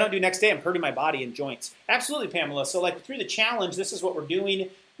 If I don't do next day, I'm hurting my body and joints. Absolutely, Pamela. So like through the challenge, this is what we're doing.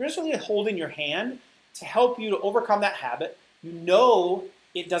 We're just really holding your hand to help you to overcome that habit. You know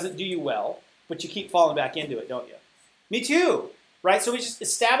it doesn't do you well, but you keep falling back into it, don't you? Me too, right? So we're just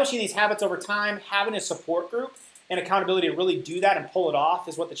establishing these habits over time, having a support group and accountability to really do that and pull it off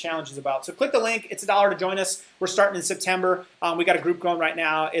is what the challenge is about. So click the link. It's $1 to join us. We're starting in September. We got a group going right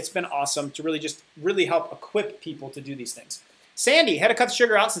now. It's been awesome to really help equip people to do these things. Sandy, had to cut the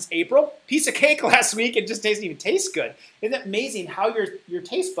sugar out since April. Piece of cake last week. It just doesn't even taste good. Isn't it amazing how your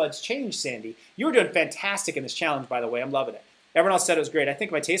taste buds change, Sandy? You were doing fantastic in this challenge, by the way. I'm loving it. Everyone else said it was great. I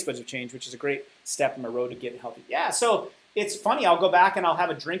think my taste buds have changed, which is a great step in my road to getting healthy. Yeah, so it's funny. I'll go back and I'll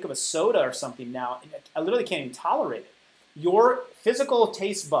have a drink of a soda or something now. I literally can't even tolerate it. Your physical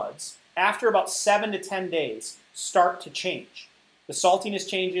taste buds, after about 7 to 10 days, start to change. The saltiness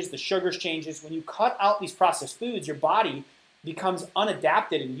changes. The sugars changes. When you cut out these processed foods, your body becomes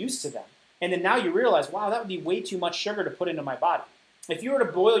unadapted and used to them. And then now you realize, wow, that would be way too much sugar to put into my body. If you were to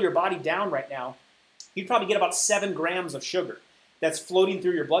boil your body down right now, you'd probably get about 7 grams of sugar that's floating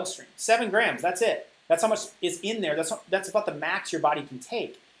through your bloodstream. 7 grams, that's it. That's how much is in there. That's about the max your body can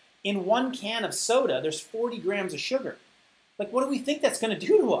take. In 1 can of soda, there's 40 grams of sugar. Like, what do we think that's going to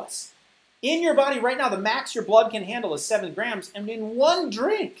do to us? In your body right now, the max your blood can handle is 7 grams, and in 1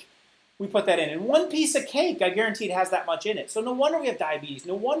 drink, we put that in. In 1 piece of cake, I guarantee it has that much in it. So no wonder we have diabetes.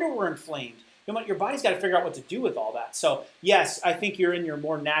 No wonder we're inflamed. Your body's got to figure out what to do with all that. So yes, I think you're in your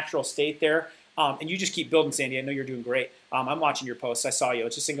more natural state there. And you just keep building, Sandy. I know you're doing great. I'm watching your posts. I saw you. I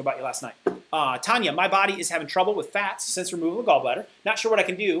was just thinking about you last night. Tanya, my body is having trouble with fats since removal of gallbladder. Not sure what I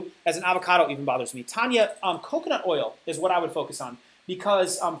can do, as an avocado even bothers me. Tanya, coconut oil is what I would focus on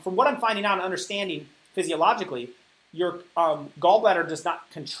because from what I'm finding out and understanding physiologically, your gallbladder does not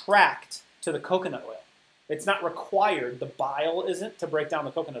contract to the coconut oil. It's not required. The bile isn't to break down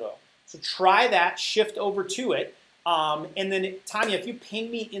the coconut oil. So try that, shift over to it. And then, Tanya, if you ping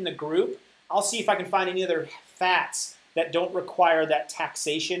me in the group, I'll see if I can find any other fats that don't require that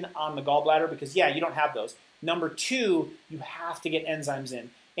taxation on the gallbladder because, yeah, you don't have those. Number 2, you have to get enzymes in.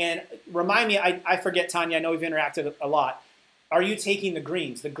 And remind me, I forget, Tanya, I know we've interacted a lot. Are you taking the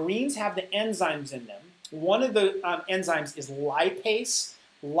greens? The greens have the enzymes in them. One of the enzymes is lipase.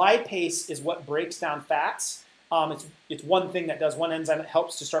 Lipase is what breaks down fats. It's one thing that does, one enzyme that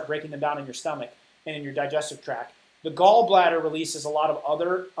helps to start breaking them down in your stomach and in your digestive tract. The gallbladder releases a lot of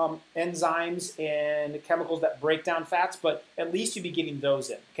other enzymes and chemicals that break down fats, but at least you'd be getting those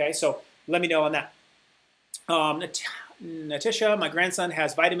in, okay? So let me know on that. Natisha, my grandson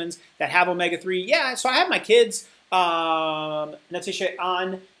has vitamins that have omega-3. Yeah, so I have my kids, Natisha,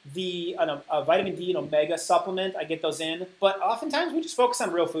 on a vitamin D and omega supplement. I get those in, but oftentimes we just focus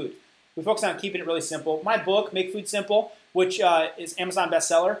on real food. We focus on keeping it really simple. My book, Make Food Simple, which is Amazon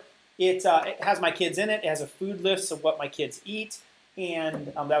bestseller, it has my kids in it. It has a food list of what my kids eat, and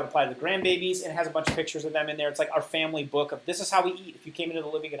that would apply to the grandbabies, and it has a bunch of pictures of them in there. It's like our family book of this is how we eat. If you came into the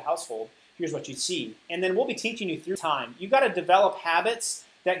Living Good household, here's what you'd see. And then we'll be teaching you through time. You've got to develop habits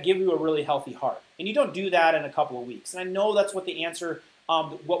that give you a really healthy heart. And you don't do that in a couple of weeks. And I know that's what the answer,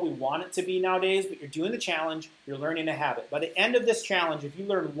 what we want it to be nowadays, but you're doing the challenge, you're learning a habit. By the end of this challenge, if you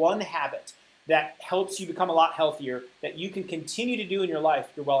learn one habit that helps you become a lot healthier, that you can continue to do in your life,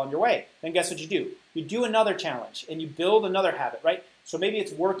 you're well on your way. Then guess what you do? You do another challenge and you build another habit, right? So maybe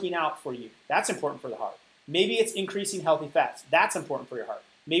it's working out for you. That's important for the heart. Maybe it's increasing healthy fats. That's important for your heart.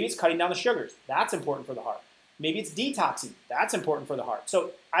 Maybe it's cutting down the sugars. That's important for the heart. Maybe it's detoxing. That's important for the heart.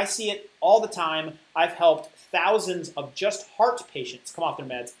 So I see it all the time. I've helped thousands of just heart patients come off their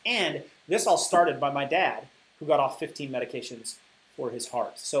meds. And this all started by my dad, who got off 15 medications for his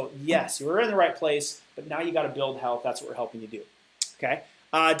heart. So yes, you're in the right place, but now you got to build health. That's what we're helping you do. Okay.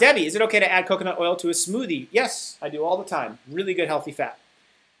 Debbie, is it okay to add coconut oil to a smoothie? Yes, I do all the time. Really good healthy fat.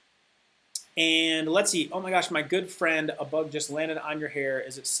 And let's see. Oh my gosh, my good friend, a bug just landed on your hair.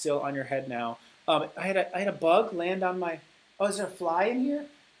 Is it still on your head now? I had a bug land on my. Oh, is there a fly in here?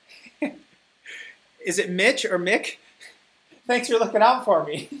 Is it Mitch or Mick? Thanks for looking out for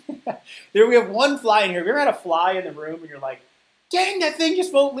me. There we have one fly in here. Have you ever had a fly in the room and you're like, dang, that thing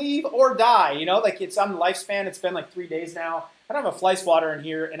just won't leave or die? You know, like it's on the lifespan. It's been like 3 days now. I don't have a fly swatter in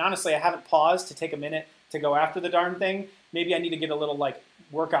here, and honestly, I haven't paused to take a minute to go after the darn thing. Maybe I need to get a little like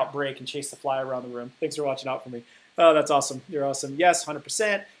workout break and chase the fly around the room. Thanks for watching out for me. Oh, that's awesome. You're awesome. Yes,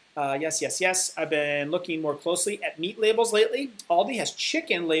 100%. Yes. I've been looking more closely at meat labels lately. Aldi has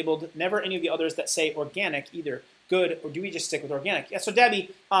chicken labeled, never any of the others that say organic either. Good, or do we just stick with organic? Yeah, so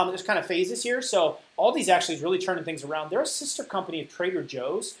Debbie, there's kind of phases here. So Aldi's actually is really turning things around. They're a sister company of Trader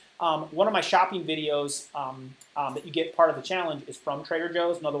Joe's. One of my shopping videos that you get part of the challenge is from Trader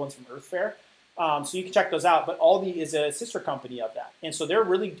Joe's. Another one's from Earth Fare. So you can check those out. But Aldi is a sister company of that. And so they're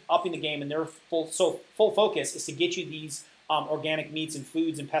really upping the game, and their full focus is to get you these organic meats and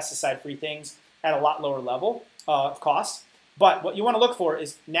foods and pesticide-free things at a lot lower level of cost. But what you want to look for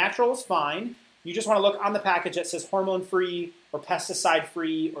is natural is fine. You just want to look on the package that says hormone-free or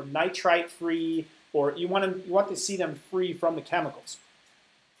pesticide-free or nitrite-free, or you want to see them free from the chemicals.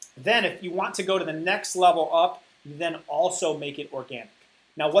 Then if you want to go to the next level up, you then also make it organic.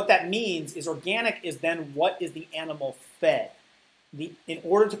 Now what that means is organic is then what is the animal fed. In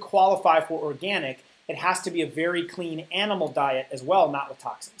order to qualify for organic, it has to be a very clean animal diet as well, not with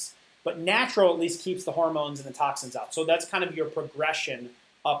toxins. But natural at least keeps the hormones and the toxins out. So that's kind of your progression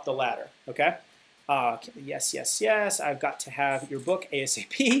up the ladder, okay? Yes. I've got to have your book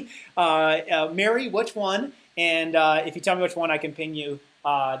ASAP. Mary, which one? And if you tell me which one, I can ping you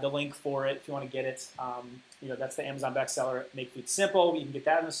the link for it if you want to get it. That's the Amazon bestseller, Make Food Simple. You can get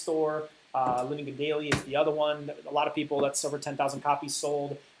that in the store. Living Good Daily is the other one. A lot of people, that's over 10,000 copies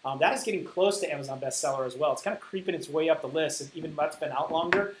sold. That is getting close to Amazon bestseller as well. It's kind of creeping its way up the list. And even though it's been out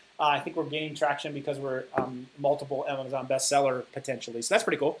longer, I think we're gaining traction because we're multiple Amazon bestseller potentially. So that's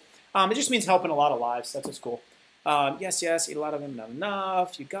pretty cool. It just means helping a lot of lives. That's what's cool. Yes, eat a lot of them, not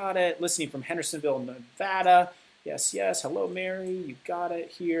enough. You got it. Listening from Hendersonville, Nevada. Yes. Hello, Mary. You got it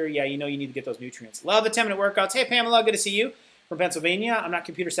here. Yeah, you need to get those nutrients. Love the 10-minute workouts. Hey, Pamela, good to see you from Pennsylvania. I'm not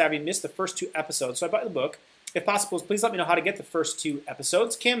computer savvy. Missed the first 2 episodes, so I bought the book. If possible, please let me know how to get the first 2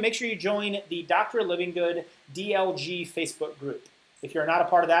 episodes. Kim, make sure you join the Dr. Living Good DLG Facebook group. If you're not a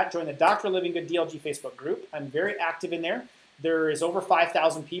part of that, join the Dr. Living Good DLG Facebook group. I'm very active in there. There is over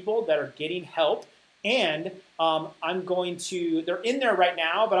 5,000 people that are getting help, and they're in there right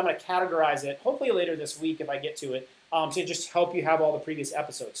now, but I'm going to categorize it, hopefully later this week if I get to it, to just help you have all the previous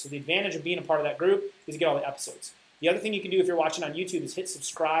episodes. So the advantage of being a part of that group is to get all the episodes. The other thing you can do if you're watching on YouTube is hit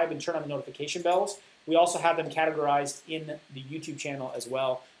subscribe and turn on the notification bells. We also have them categorized in the YouTube channel as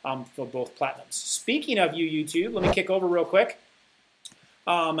well for both platinums. Speaking of YouTube, let me kick over real quick.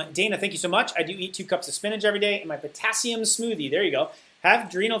 Dana, thank you so much. I do eat 2 cups of spinach every day in my potassium smoothie. There you go. Have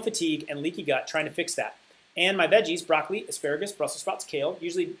adrenal fatigue and leaky gut, trying to fix that. And my veggies, broccoli, asparagus, Brussels sprouts, kale,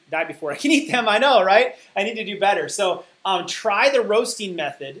 usually die before I can eat them. I know, right? I need to do better. So try the roasting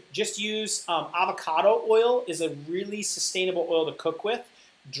method. Just use avocado oil is a really sustainable oil to cook with.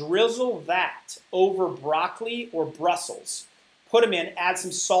 Drizzle that over broccoli or Brussels. Put them in, add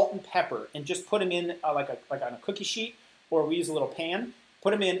some salt and pepper, and just put them in like on a cookie sheet, or we use a little pan.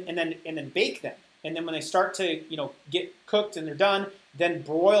 Put them in and then bake them. And then when they start to get cooked and they're done, then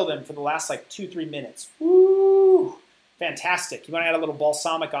broil them for the last like 2-3 minutes. Woo! Fantastic. You want to add a little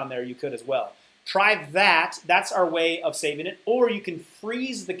balsamic on there, you could as well. Try that. That's our way of saving it. Or you can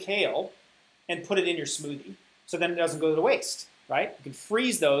freeze the kale and put it in your smoothie, so then it doesn't go to waste, right? You can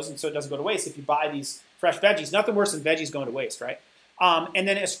freeze those and so it doesn't go to waste if you buy these fresh veggies. Nothing worse than veggies going to waste, right? And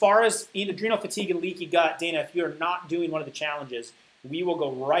then as far as adrenal fatigue and leaky gut, Dana, if you're not doing one of the challenges, we will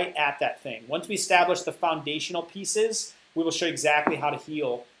go right at that thing. Once we establish the foundational pieces, we will show you exactly how to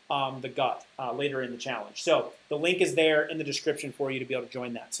heal the gut later in the challenge. So the link is there in the description for you to be able to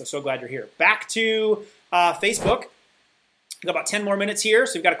join that. So glad you're here. Back to Facebook. We've got about 10 more minutes here.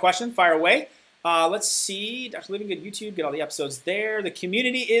 So if you've got a question, fire away. Let's see. Dr. Living Good YouTube, get all the episodes there. The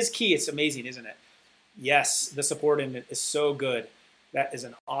community is key. It's amazing, isn't it? Yes, the support in it is so good. That is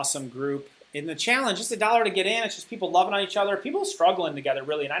an awesome group. In the challenge, just $1 to get in. It's just people loving on each other, people struggling together,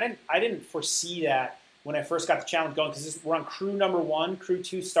 really. And I didn't foresee that when I first got the challenge going, because we're on crew number 1. Crew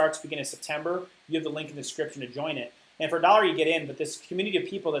 2 starts beginning of September. You have the link in the description to join it. And for $1, you get in. But this community of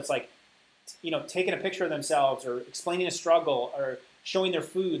people that's like, taking a picture of themselves or explaining a struggle or showing their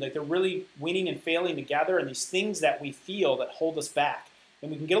food, like they're really winning and failing together, and these things that we feel that hold us back. And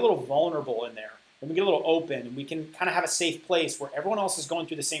we can get a little vulnerable in there. and we get a little open, and we can kind of have a safe place where everyone else is going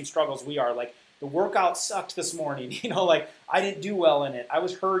through the same struggles we are. Like, the workout sucked this morning. Like, I didn't do well in it. I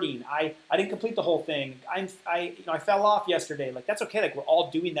was hurting. I didn't complete the whole thing. I fell off yesterday. Like, that's okay. Like, we're all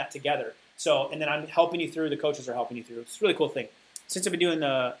doing that together. So, and then I'm helping you through. The coaches are helping you through. It's a really cool thing. Since I've been doing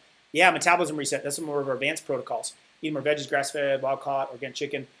the metabolism reset, that's some more of our advanced protocols. Eating more veggies, grass-fed, wild-caught, organic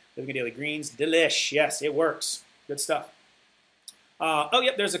chicken, living daily greens. Delish. Yes, it works. Good stuff.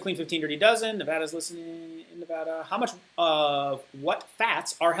 There's a Clean 15 Dirty Dozen. Nevada's listening in Nevada. How much of what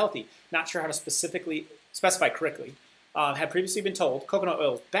fats are healthy? Not sure how to specifically specify correctly. Had previously been told coconut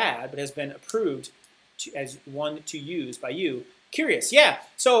oil is bad, but has been approved as one to use by you. Curious, yeah.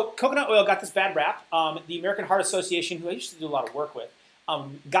 So coconut oil got this bad rap. The American Heart Association, who I used to do a lot of work with,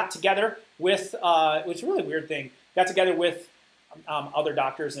 got together with, which is a really weird thing, got together with other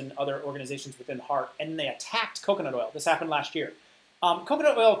doctors and other organizations within the heart, and they attacked coconut oil. This happened last year.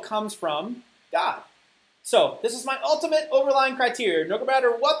 Coconut oil comes from God. So this is my ultimate overlying criteria. No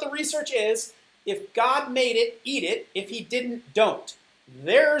matter what the research is, if God made it, eat it. If he didn't, don't.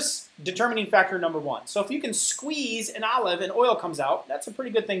 There's determining factor number one. So if you can squeeze an olive and oil comes out, that's a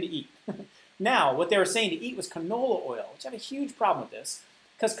pretty good thing to eat. Now, what they were saying to eat was canola oil, which I have a huge problem with this,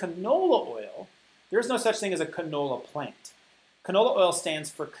 because canola oil, there's no such thing as a canola plant. Canola oil stands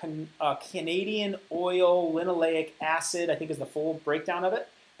for Canadian oil linoleic acid, I think is the full breakdown of it,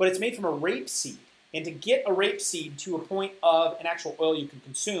 but it's made from a rapeseed. And to get a rapeseed to a point of an actual oil you can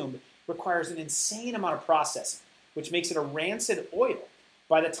consume requires an insane amount of processing, which makes it a rancid oil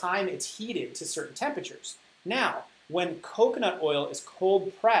by the time it's heated to certain temperatures. Now, when coconut oil is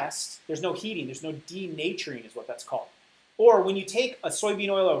cold pressed, there's no heating, there's no denaturing is what that's called. Or when you take a soybean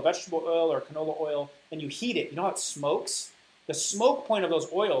oil or a vegetable oil or canola oil and you heat it, you know how it smokes? The smoke point of those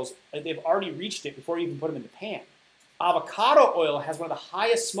oils, they've already reached it before you even put them in the pan. Avocado oil has one of the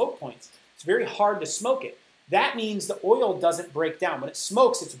highest smoke points. It's very hard to smoke it. That means the oil doesn't break down. When it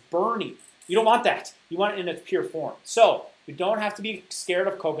smokes, it's burning. You don't want that. You want it in its pure form. So you don't have to be scared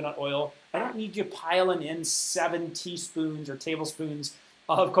of coconut oil. I don't need you piling in 7 teaspoons or tablespoons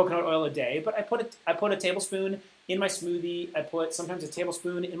of coconut oil a day, but I put a tablespoon in my smoothie. I put sometimes a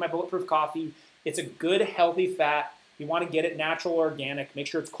tablespoon in my bulletproof coffee. It's a good, healthy fat. You want to get it natural, organic. Make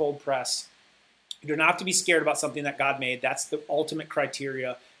sure it's cold pressed. You don't have to be scared about something that God made. That's the ultimate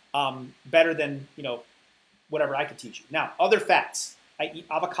criteria. Better than, whatever I could teach you. Now, other fats. I eat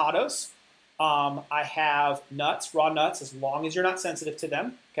avocados. I have nuts, raw nuts, as long as you're not sensitive to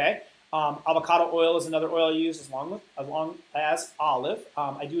them. Okay. Avocado oil is another oil I use as long as olive.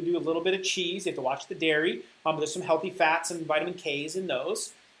 I do a little bit of cheese. You have to watch the dairy. But there's some healthy fats and vitamin K's in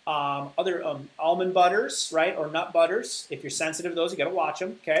those. Other almond butters, right, or nut butters. If you're sensitive to those, you got to watch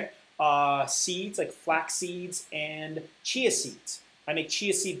them. Okay. Seeds like flax seeds and chia seeds. I make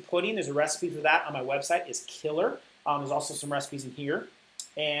chia seed pudding. There's a recipe for that on my website. It's killer. There's also some recipes in here.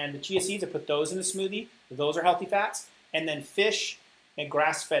 And the chia seeds, I put those in the smoothie. Those are healthy fats. And then fish and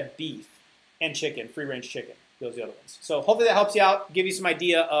grass-fed beef and chicken, free-range chicken. Those are the other ones. So hopefully that helps you out, give you some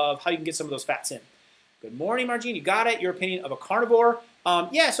idea of how you can get some of those fats in. Good morning, Margene. You got it. Your opinion of a carnivore.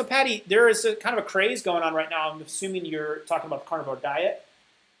 So Patty, there is a kind of a craze going on right now. I'm assuming you're talking about the carnivore diet,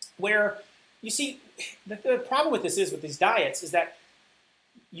 where you see the problem with this is with these diets is that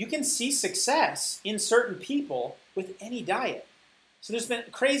you can see success in certain people with any diet. So there's been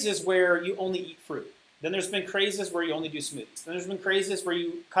crazes where you only eat fruit. Then there's been crazes where you only do smoothies. Then there's been crazes where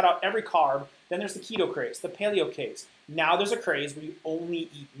you cut out every carb. Then there's the keto craze, the paleo craze. Now there's a craze where you only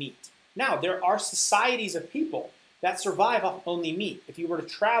eat meat. Now there are societies of people that survive off only meat. If you were to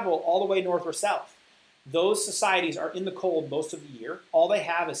travel all the way north or south, those societies are in the cold most of the year. All they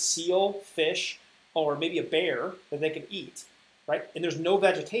have is seal, fish, or maybe a bear that they can eat, right? And there's no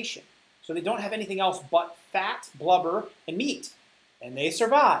vegetation. So they don't have anything else but fat, blubber, and meat. And they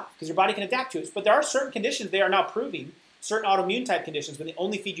survive because your body can adapt to it. But there are certain conditions they are now proving, certain autoimmune type conditions, when they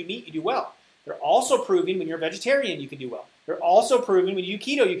only feed you meat, you do well. They're also proving when you're a vegetarian, you can do well. They're also proving when you do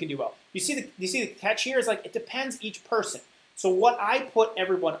keto, you can do well. You see the catch here is like it depends each person. So what I put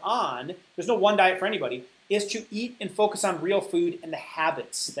everyone on, there's no one diet for anybody, is to eat and focus on real food and the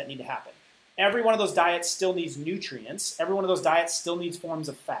habits that need to happen. Every one of those diets still needs nutrients. Every one of those diets still needs forms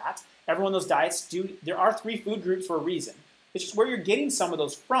of fat. Every one of those diets there are 3 food groups for a reason. It's just where you're getting some of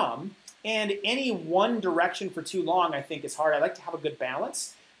those from. And any one direction for too long, I think, is hard. I like to have a good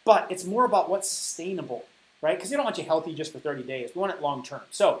balance. But it's more about what's sustainable, right? Because you don't want you healthy just for 30 days. We want it long term.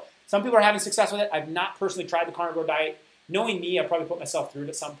 So some people are having success with it. I've not personally tried the carnivore diet. Knowing me, I'll probably put myself through it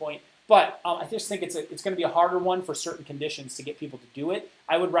at some point. But I just think it's going to be a harder one for certain conditions to get people to do it.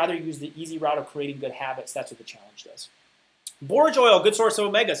 I would rather use the easy route of creating good habits. That's what the challenge does. Borage oil, good source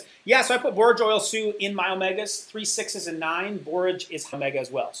of omegas. Yeah, so I put borage oil, Sue, in my omegas, 3, 6s, and 9. Borage is omega as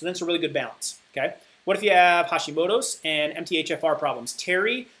well. So that's a really good balance, okay? What if you have Hashimoto's and MTHFR problems?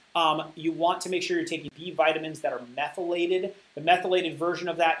 Terry, you want to make sure you're taking B vitamins that are methylated. The methylated version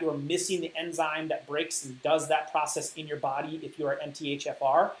of that, you're missing the enzyme that breaks and does that process in your body if you are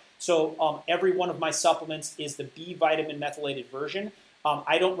MTHFR. So every one of my supplements is the B vitamin methylated version.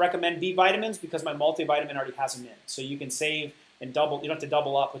 I don't recommend B vitamins because my multivitamin already has them in. So you can save and double. You don't have to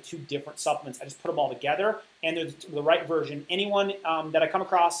double up with 2 different supplements. I just put them all together, and they're the right version. Anyone that I come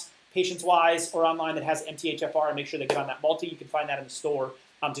across, patients-wise or online, that has MTHFR, I make sure they get on that multi. You can find that in the store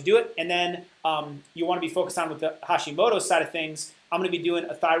to do it. And then you want to be focused on with the Hashimoto's side of things. I'm going to be doing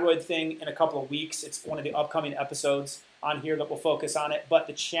a thyroid thing in a couple of weeks. It's one of the upcoming episodes on here that will focus on it. But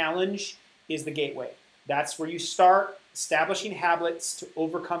the challenge is the gateway. That's where you start establishing habits to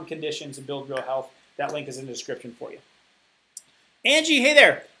overcome conditions and build real health. That link is in the description for you. Angie, hey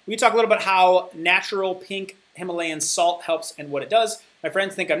there. We talk a little about how natural pink Himalayan salt helps and what it does. My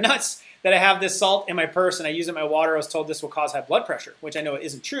friends think I'm nuts that I have this salt in my purse and I use it in my water. I was told this will cause high blood pressure, which I know it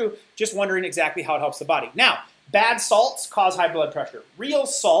isn't true. Just wondering exactly how it helps the body. Now, bad salts cause high blood pressure. Real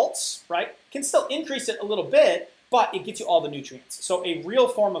salts, right, can still increase it a little bit, but it gets you all the nutrients. So a real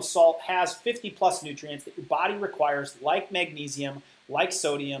form of salt has 50 plus nutrients that your body requires, like magnesium, like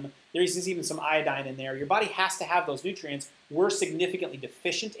sodium. There's even some iodine in there. Your body has to have those nutrients. We're significantly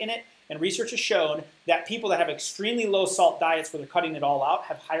deficient in it. And research has shown that people that have extremely low salt diets where they're cutting it all out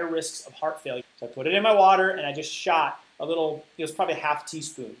have higher risks of heart failure. So I put it in my water and I just shot a little, it was probably a half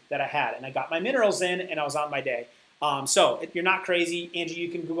teaspoon that I had. And I got my minerals in and I was on my day. So if you're not crazy, Angie, you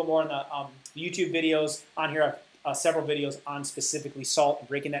can Google more on the YouTube videos on here. Several videos on specifically salt and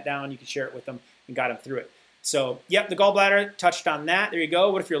breaking that down. You can share it with them and guide them through it. So, yep, the gallbladder, touched on that. There you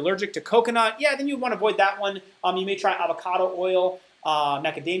go. What if you're allergic to coconut? Yeah, then you want to avoid that one. You may try avocado oil.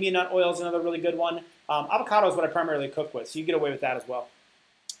 Macadamia nut oil is another really good one. Avocado is what I primarily cook with, so you get away with that as well.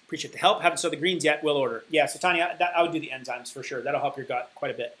 Appreciate the help. Haven't sold the greens yet. Will order. Yeah, so Tanya, I would do the enzymes for sure. That'll help your gut quite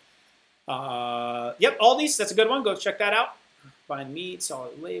a bit. Yep, Aldi's, that's a good one. Go check that out. Fine meat,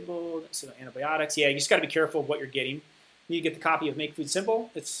 solid labeled, so no antibiotics. Yeah, you just got to be careful of what you're getting. You get the copy of Make Food Simple.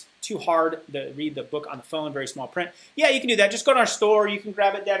 It's too hard to read the book on the phone, very small print. Yeah, you can do that. Just go to our store. You can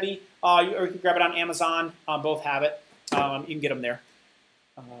grab it, Debbie, or you can grab it on Amazon. Both have it. You can get them there.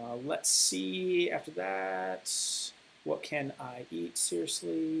 Let's see. After that, what can I eat?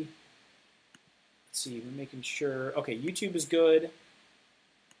 Seriously. Let's see. We're making sure. Okay, YouTube is good.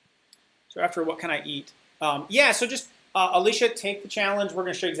 So after what can I eat? Yeah, so just... Alicia, take the challenge. We're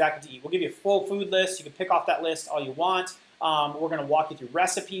going to show you exactly what to eat. We'll give you a full food list. You can pick off that list all you want. We're going to walk you through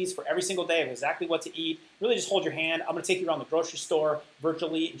recipes for every single day of exactly what to eat. Really just hold your hand. I'm going to take you around the grocery store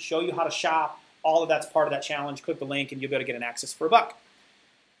virtually and show you how to shop. All of that's part of that challenge. Click the link and you'll be able to get an access for $1.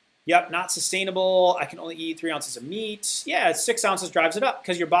 Yep, not sustainable. I can only eat 3 ounces of meat. Yeah, 6 ounces drives it up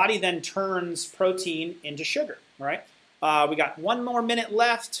because your body then turns protein into sugar, right? We got 1 more minute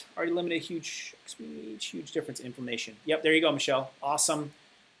left. Already eliminated huge difference in inflammation. Yep, there you go, Michelle. Awesome.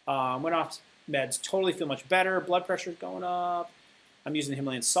 Went off meds. Totally feel much better. Blood pressure's going up. I'm using the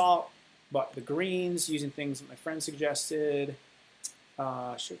Himalayan salt. Bought the greens, using things that my friend suggested.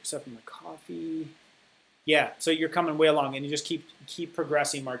 Sugar stuff in my coffee. Yeah, so you're coming way along, and you just keep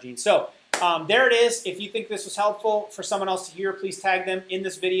progressing, Margene. So there it is. If you think this was helpful for someone else to hear, please tag them in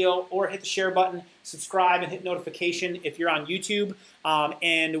this video or hit the share button, subscribe, and hit notification if you're on YouTube.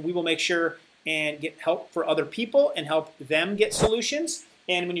 And we will make sure and get help for other people and help them get solutions.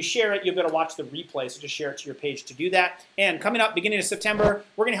 And when you share it, you'll be able to watch the replay, so just share it to your page to do that. And coming up, beginning of September,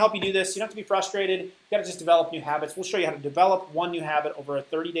 we're going to help you do this. You don't have to be frustrated. You got to just develop new habits. We'll show you how to develop one new habit over a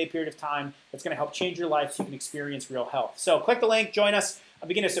 30-day period of time that's going to help change your life so you can experience real health. So click the link. Join us at the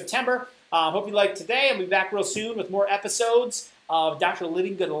beginning of September. Hope you liked today. I'll be back real soon with more episodes of Dr.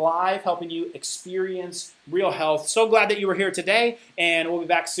 Living Good Live, helping you experience real health. So glad that you were here today, and we'll be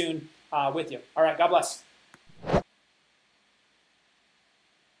back soon with you. All right, God bless.